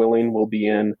Lord willing, we'll be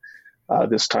in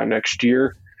this time next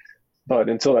year. But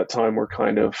until that time, we're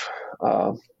kind of,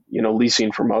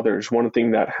 leasing from others. One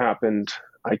thing that happened,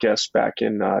 I guess, back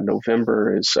in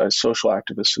November is a social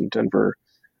activist in Denver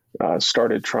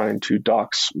started trying to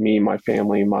dox me, my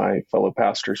family, my fellow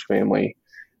pastor's family,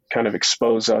 kind of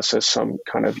expose us as some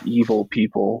kind of evil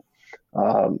people,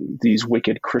 these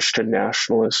wicked Christian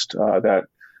nationalists that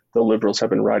the liberals have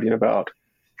been writing about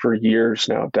for years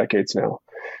now, decades now.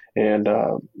 And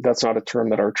that's not a term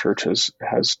that our church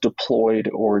has deployed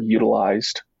or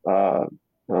utilized in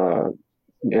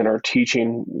our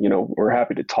teaching. We're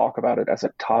happy to talk about it as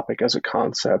a topic, as a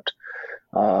concept,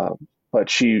 but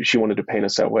she wanted to paint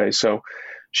us that way. So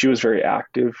she was very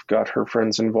active, got her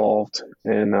friends involved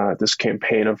in this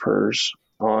campaign of hers.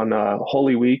 On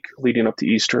Holy Week leading up to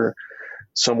Easter,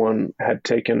 someone had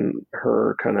taken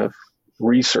her kind of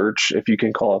research, if you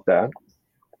can call it that,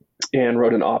 and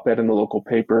wrote an op-ed in the local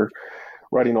paper,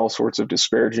 writing all sorts of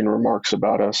disparaging remarks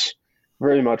about us,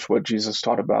 very much what Jesus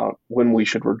taught about, when we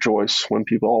should rejoice when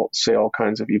people say all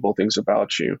kinds of evil things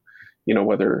about you,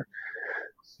 whether,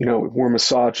 we're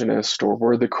misogynist, or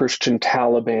we're the Christian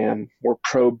Taliban, we're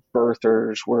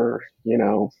pro-birthers, we're,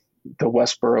 the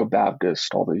Westboro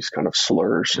Baptist, all these kind of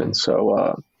slurs. And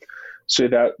so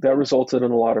that resulted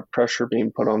in a lot of pressure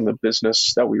being put on the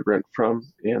business that we rent from,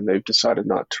 and they've decided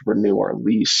not to renew our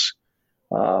lease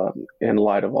in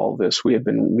light of all this. We had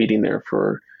been meeting there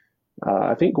for,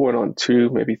 I think, going on 2,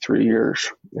 maybe 3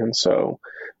 years. And so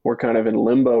we're kind of in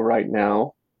limbo right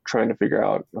now, trying to figure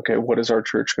out, okay, what is our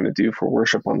church going to do for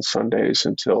worship on Sundays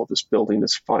until this building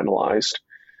is finalized?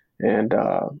 And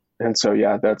so,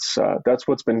 yeah, that's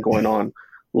what's been going on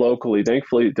locally.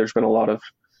 Thankfully, there's been a lot of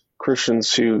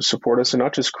Christians who support us, and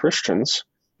not just Christians,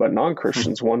 but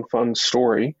non-Christians. One fun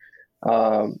story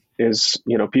is,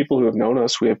 people who have known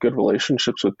us. We have good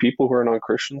relationships with people who are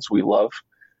non-Christians. We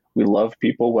love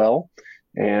people well.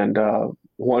 And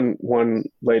one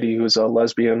lady who's a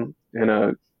lesbian in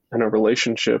a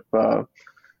relationship, by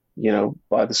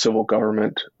the civil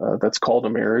government, that's called a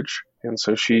marriage. And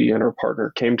so she and her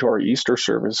partner came to our Easter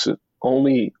service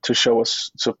only to show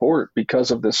us support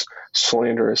because of this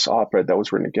slanderous op-ed that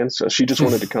was written against us. She just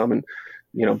wanted to come and,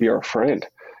 be our friend.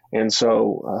 And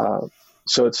so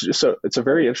it's a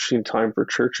very interesting time for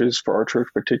churches, for our church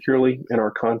particularly, in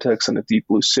our context in a deep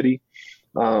blue city.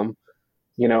 I've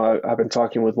been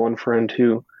talking with one friend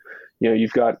who,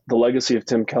 you've got the legacy of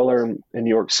Tim Keller in New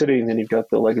York City, and then you've got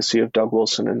the legacy of Doug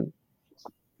Wilson in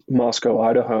Moscow,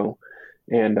 Idaho,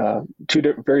 and two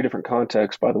very different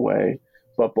contexts, by the way.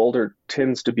 But Boulder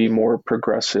tends to be more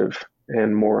progressive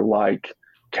and more like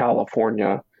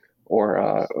California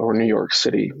or New York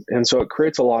City. And so it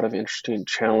creates a lot of interesting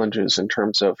challenges in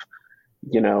terms of,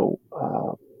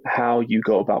 how you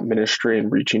go about ministry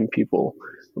and reaching people.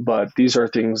 But these are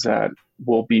things that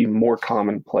will be more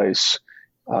commonplace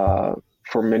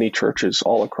for many churches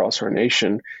all across our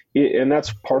nation. And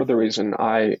that's part of the reason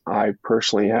I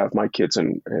personally have my kids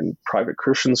in private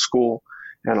Christian school,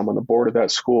 and I'm on the board of that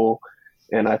school.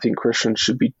 And I think Christians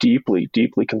should be deeply,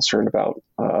 deeply concerned about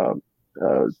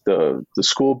the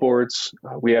school boards.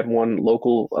 We had one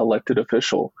local elected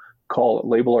official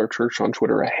label our church on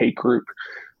Twitter a hate group,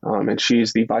 and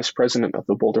she's the vice president of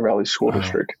the Boulder Valley School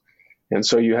District. And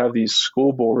so you have these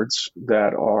school boards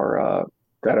that are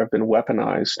that have been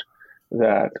weaponized,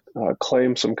 that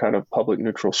claim some kind of public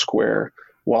neutral square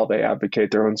while they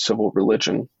advocate their own civil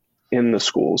religion in the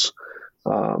schools.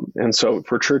 And so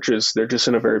for churches, they're just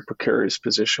in a very precarious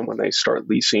position when they start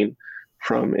leasing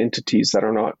from entities that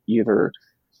are not either,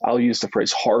 I'll use the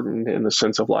phrase hardened, in the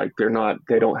sense of like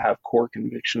they don't have core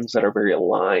convictions that are very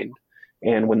aligned.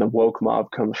 And when the woke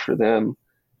mob comes for them,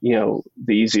 the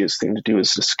easiest thing to do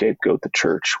is to scapegoat the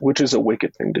church, which is a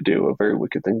wicked thing to do, a very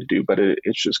wicked thing to do. But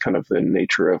it's just kind of the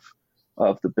nature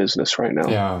of the business right now.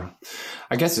 Yeah.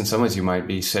 I guess in some ways you might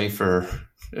be safer.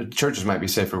 Churches might be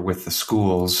safer with the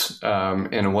schools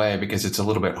in a way, because it's a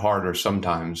little bit harder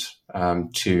sometimes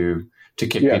to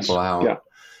kick people out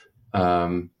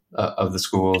of the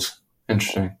schools.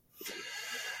 Interesting.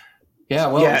 Yeah.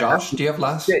 Well, yeah. Josh, do you have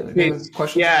last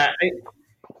questions? Yeah.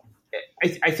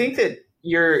 I think that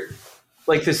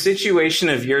the situation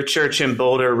of your church in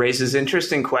Boulder raises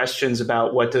interesting questions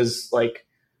about what does like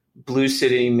Blue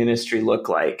City ministry look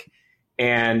like.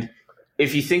 And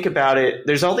if you think about it,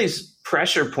 there's all these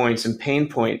pressure points and pain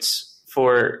points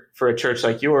for a church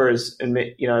like yours. And,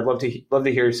 I'd love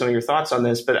to hear some of your thoughts on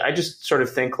this, but I just sort of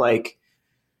think like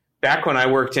back when I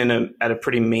worked at a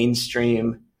pretty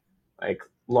mainstream like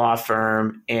law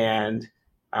firm, and,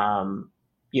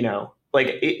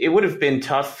 it would have been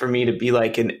tough for me to be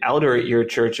like an elder at your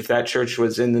church if that church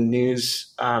was in the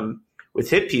news with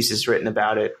hit pieces written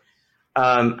about it.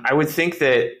 I would think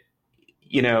that,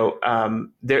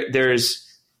 there's,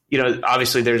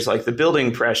 obviously there's like the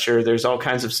building pressure. There's all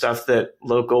kinds of stuff that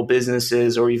local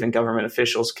businesses or even government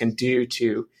officials can do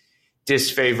to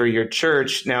disfavor your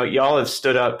church. Now, y'all have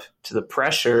stood up to the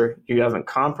pressure. You haven't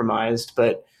compromised,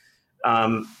 but,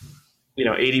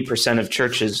 80% of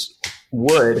churches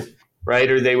would,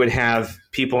 right? Or they would have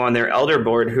people on their elder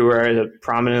board who are at a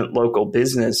prominent local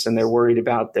business and they're worried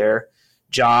about their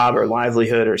job or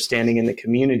livelihood or standing in the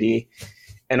community.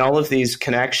 And all of these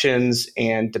connections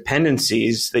and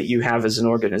dependencies that you have as an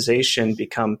organization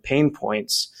become pain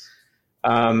points.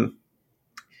 How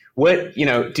do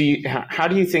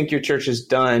you think your church has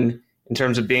done in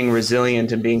terms of being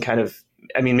resilient and being kind of,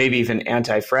 maybe even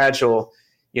anti-fragile,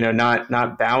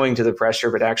 not bowing to the pressure,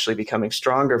 but actually becoming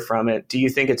stronger from it? Do you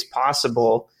think it's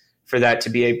possible for that to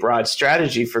be a broad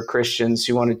strategy for Christians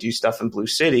who want to do stuff in blue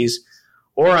cities?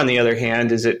 Or on the other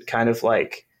hand, is it kind of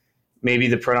like maybe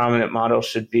the predominant model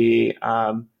should be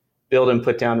build and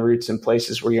put down roots in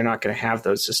places where you're not going to have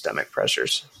those systemic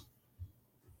pressures?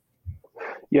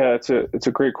 Yeah, it's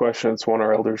a great question. It's one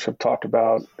our elders have talked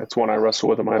about. It's one I wrestle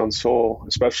with in my own soul,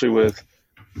 especially with,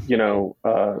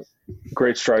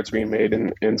 great strides being made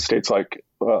in states like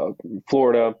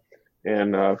Florida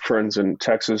and friends in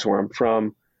Texas where I'm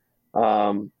from.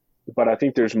 But I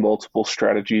think there's multiple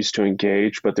strategies to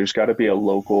engage, but there's got to be a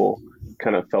local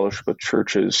kind of fellowship of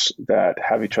churches that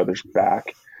have each other's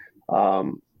back.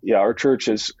 Our church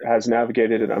has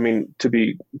navigated it. To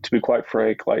be quite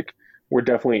frank, like we're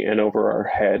definitely in over our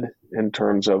head in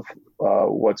terms of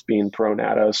what's being thrown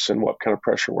at us and what kind of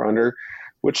pressure we're under,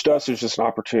 which to us is just an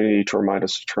opportunity to remind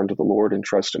us to turn to the Lord and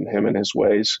trust in Him and His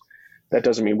ways. That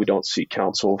doesn't mean we don't seek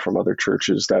counsel from other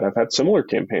churches that have had similar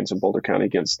campaigns in Boulder County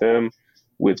against them,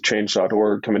 with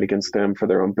Change.org coming against them for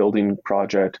their own building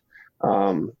project.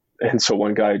 And so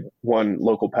one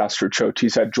local pastor joked,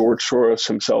 he's had George Soros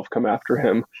himself come after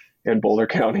him in Boulder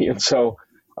County. And so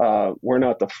we're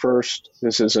not the first.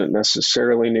 This isn't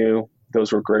necessarily new.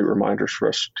 Those were great reminders for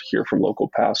us to hear from local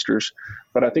pastors.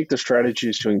 But I think the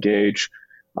strategies to engage,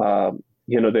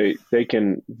 they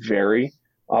can vary.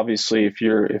 Obviously,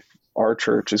 if our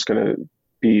church is going to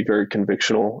be very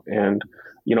convictional, and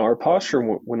our posture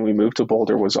when we moved to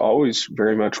Boulder was always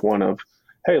very much one of,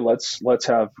 hey, let's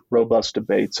have robust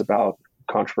debates about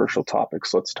controversial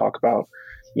topics. Let's talk about,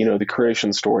 the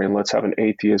creation story, and let's have an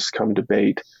atheist come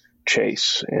debate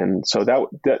Chase. And so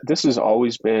that this has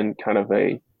always been kind of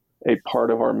a part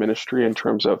of our ministry in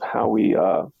terms of how we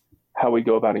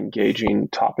go about engaging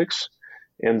topics.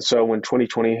 And so when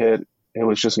 2020 hit, it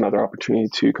was just another opportunity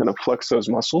to kind of flex those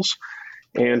muscles.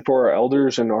 And for our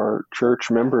elders and our church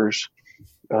members,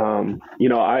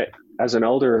 I, as an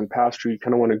elder and pastor, you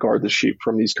kind of want to guard the sheep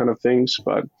from these kind of things.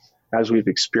 But as we've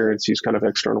experienced these kind of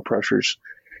external pressures,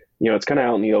 it's kind of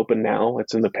out in the open now.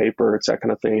 It's in the paper. It's that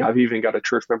kind of thing. I've even got a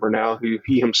church member now who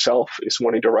he himself is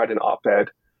wanting to write an op-ed,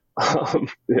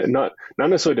 not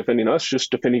necessarily defending us,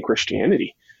 just defending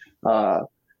Christianity.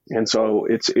 And so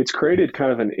it's created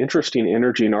kind of an interesting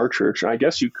energy in our church. And I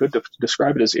guess you could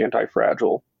describe it as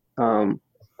anti-fragile.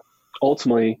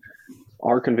 Ultimately,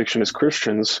 our conviction as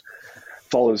Christians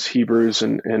follows Hebrews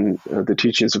and the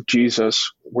teachings of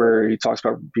Jesus, where he talks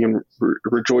about being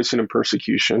rejoicing in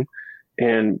persecution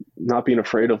and not being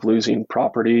afraid of losing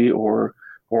property or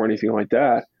anything like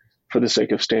that for the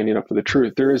sake of standing up for the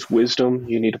truth. There is wisdom.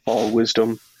 You need to follow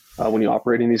wisdom when you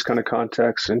operate in these kind of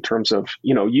contexts, in terms of,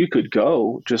 you could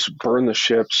go just burn the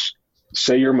ships,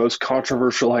 say your most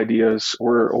controversial ideas,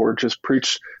 or just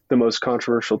preach the most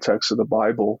controversial text of the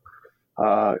Bible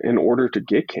in order to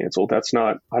get canceled. I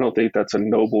don't think that's a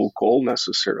noble goal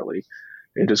necessarily.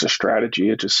 It is a strategy.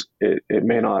 It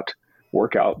may not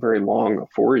work out very long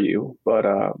for you, but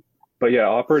yeah,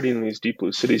 operating in these deep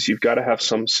blue cities, you've got to have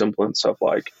some semblance of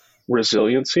like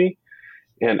resiliency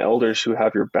and elders who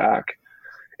have your back.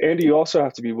 And you also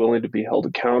have to be willing to be held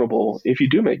accountable if you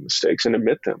do make mistakes and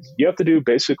admit them. You have to do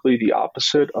basically the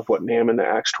opposite of what NAM and the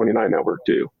Acts 29 Network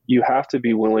do. You have to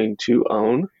be willing to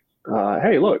own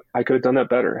Hey, look, I could have done that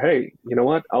better. Hey, you know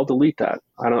what? I'll delete that.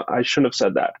 I shouldn't have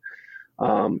said that.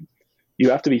 You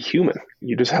have to be human.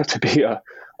 You just have to be a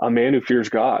man who fears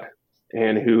God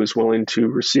and who is willing to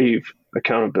receive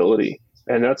accountability.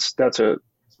 And that's a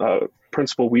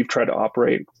principle we've tried to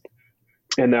operate.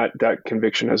 And that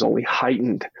conviction has only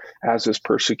heightened as this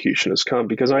persecution has come,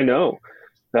 because I know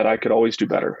that I could always do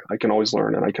better. I can always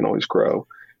learn and I can always grow.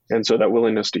 And so that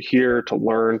willingness to hear, to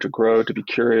learn, to grow, to be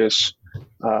curious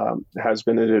has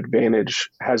been an advantage,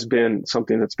 has been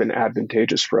something that's been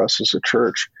advantageous for us as a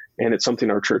church. And it's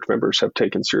something our church members have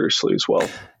taken seriously as well.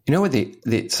 You know what,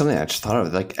 something I just thought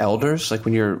of, like elders, like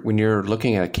when you're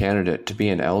looking at a candidate to be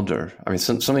an elder, I mean,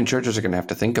 something churches are going to have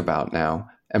to think about now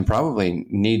and probably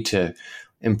need to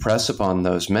impress upon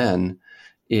those men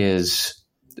is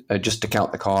just to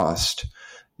count the cost.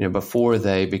 Before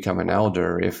they become an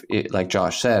elder, like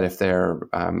Josh said, if they're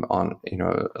on,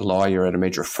 a lawyer at a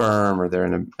major firm, or they're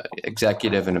an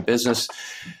executive in a business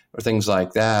or things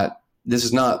like that, this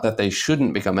is not that they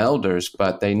shouldn't become elders,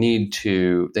 but they need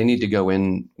to go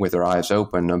in with their eyes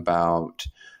open about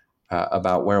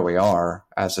where we are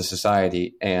as a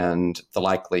society and the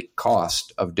likely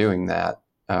cost of doing that.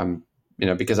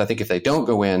 Because I think if they don't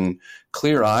go in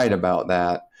clear-eyed about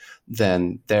that,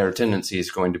 then their tendency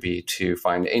is going to be to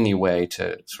find any way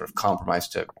to sort of compromise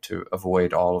to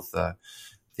avoid all of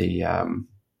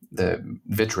the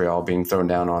vitriol being thrown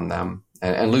down on them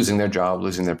and losing their job,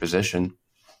 losing their position.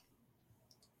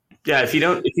 Yeah, if you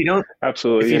don't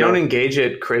absolutely, if you don't engage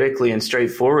it critically and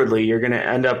straightforwardly, you're going to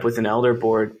end up with an elder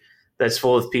board that's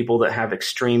full of people that have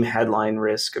extreme headline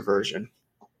risk aversion.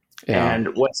 Yeah.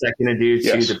 And what's that going to do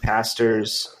to the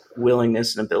pastor's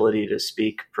willingness and ability to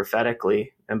speak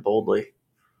prophetically and boldly?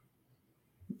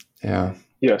 Yeah.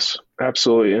 Yes,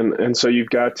 absolutely. And so you've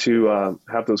got to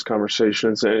have those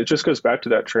conversations, and it just goes back to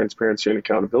that transparency and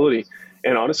accountability.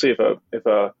 And honestly, if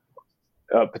a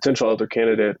potential elder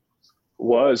candidate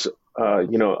was,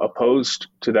 opposed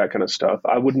to that kind of stuff,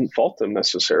 I wouldn't fault them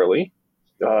necessarily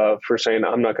for saying,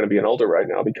 I'm not going to be an elder right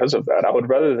now because of that. I would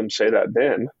rather them say that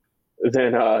than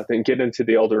get into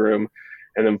the elder room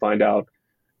and then find out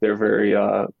they're very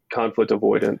conflict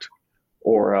avoidant,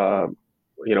 or,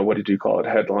 what did you call it?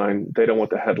 Headline. They don't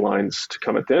want the headlines to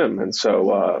come at them. And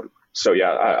so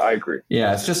yeah, I agree.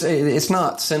 Yeah, it's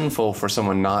not sinful for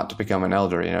someone not to become an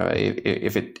elder.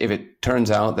 If it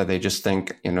turns out that they just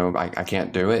think, I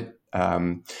can't do it,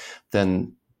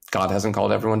 then God hasn't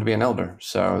called everyone to be an elder.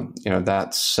 So,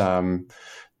 that's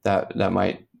that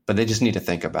might, but they just need to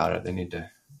think about it. They need to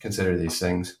consider these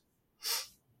things.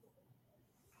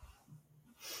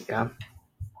 Yeah.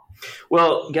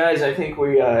 Well, guys, I think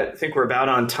we're about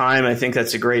on time. I think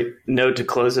that's a great note to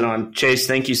close it on. Chase,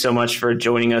 thank you so much for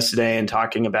joining us today and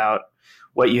talking about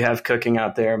what you have cooking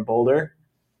out there in Boulder.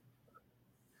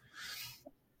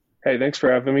 Hey, thanks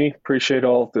for having me. Appreciate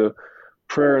all the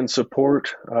prayer and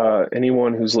support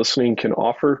anyone who's listening can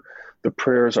offer. The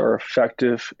prayers are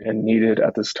effective and needed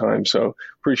at this time. So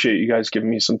appreciate you guys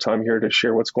giving me some time here to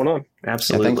share what's going on.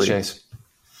 Absolutely. Yeah, thanks, Chase.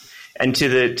 And to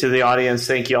the audience,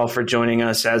 thank you all for joining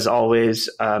us. As always,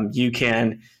 you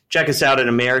can check us out at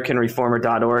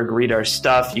AmericanReformer.org, read our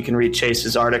stuff. You can read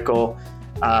Chase's article,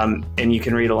 and you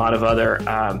can read a lot of other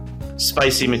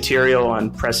spicy material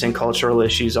on pressing cultural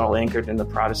issues, all anchored in the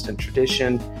Protestant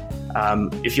tradition.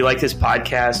 If you like this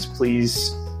podcast,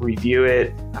 please review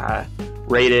it,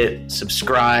 rate it,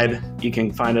 subscribe. You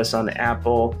can find us on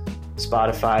Apple,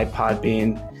 Spotify,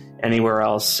 Podbean, anywhere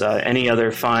else, any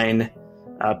other fine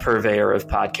purveyor of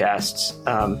podcasts.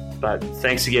 But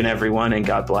thanks again, everyone, and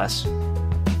God bless.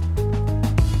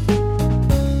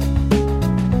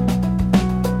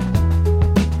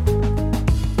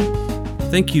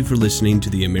 Thank you for listening to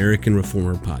the American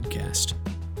Reformer Podcast.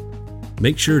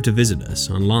 Make sure to visit us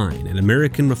online at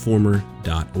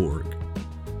AmericanReformer.org.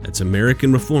 That's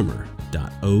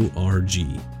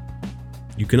AmericanReformer.org.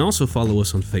 You can also follow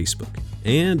us on Facebook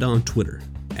and on Twitter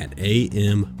at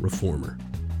AM Reformer.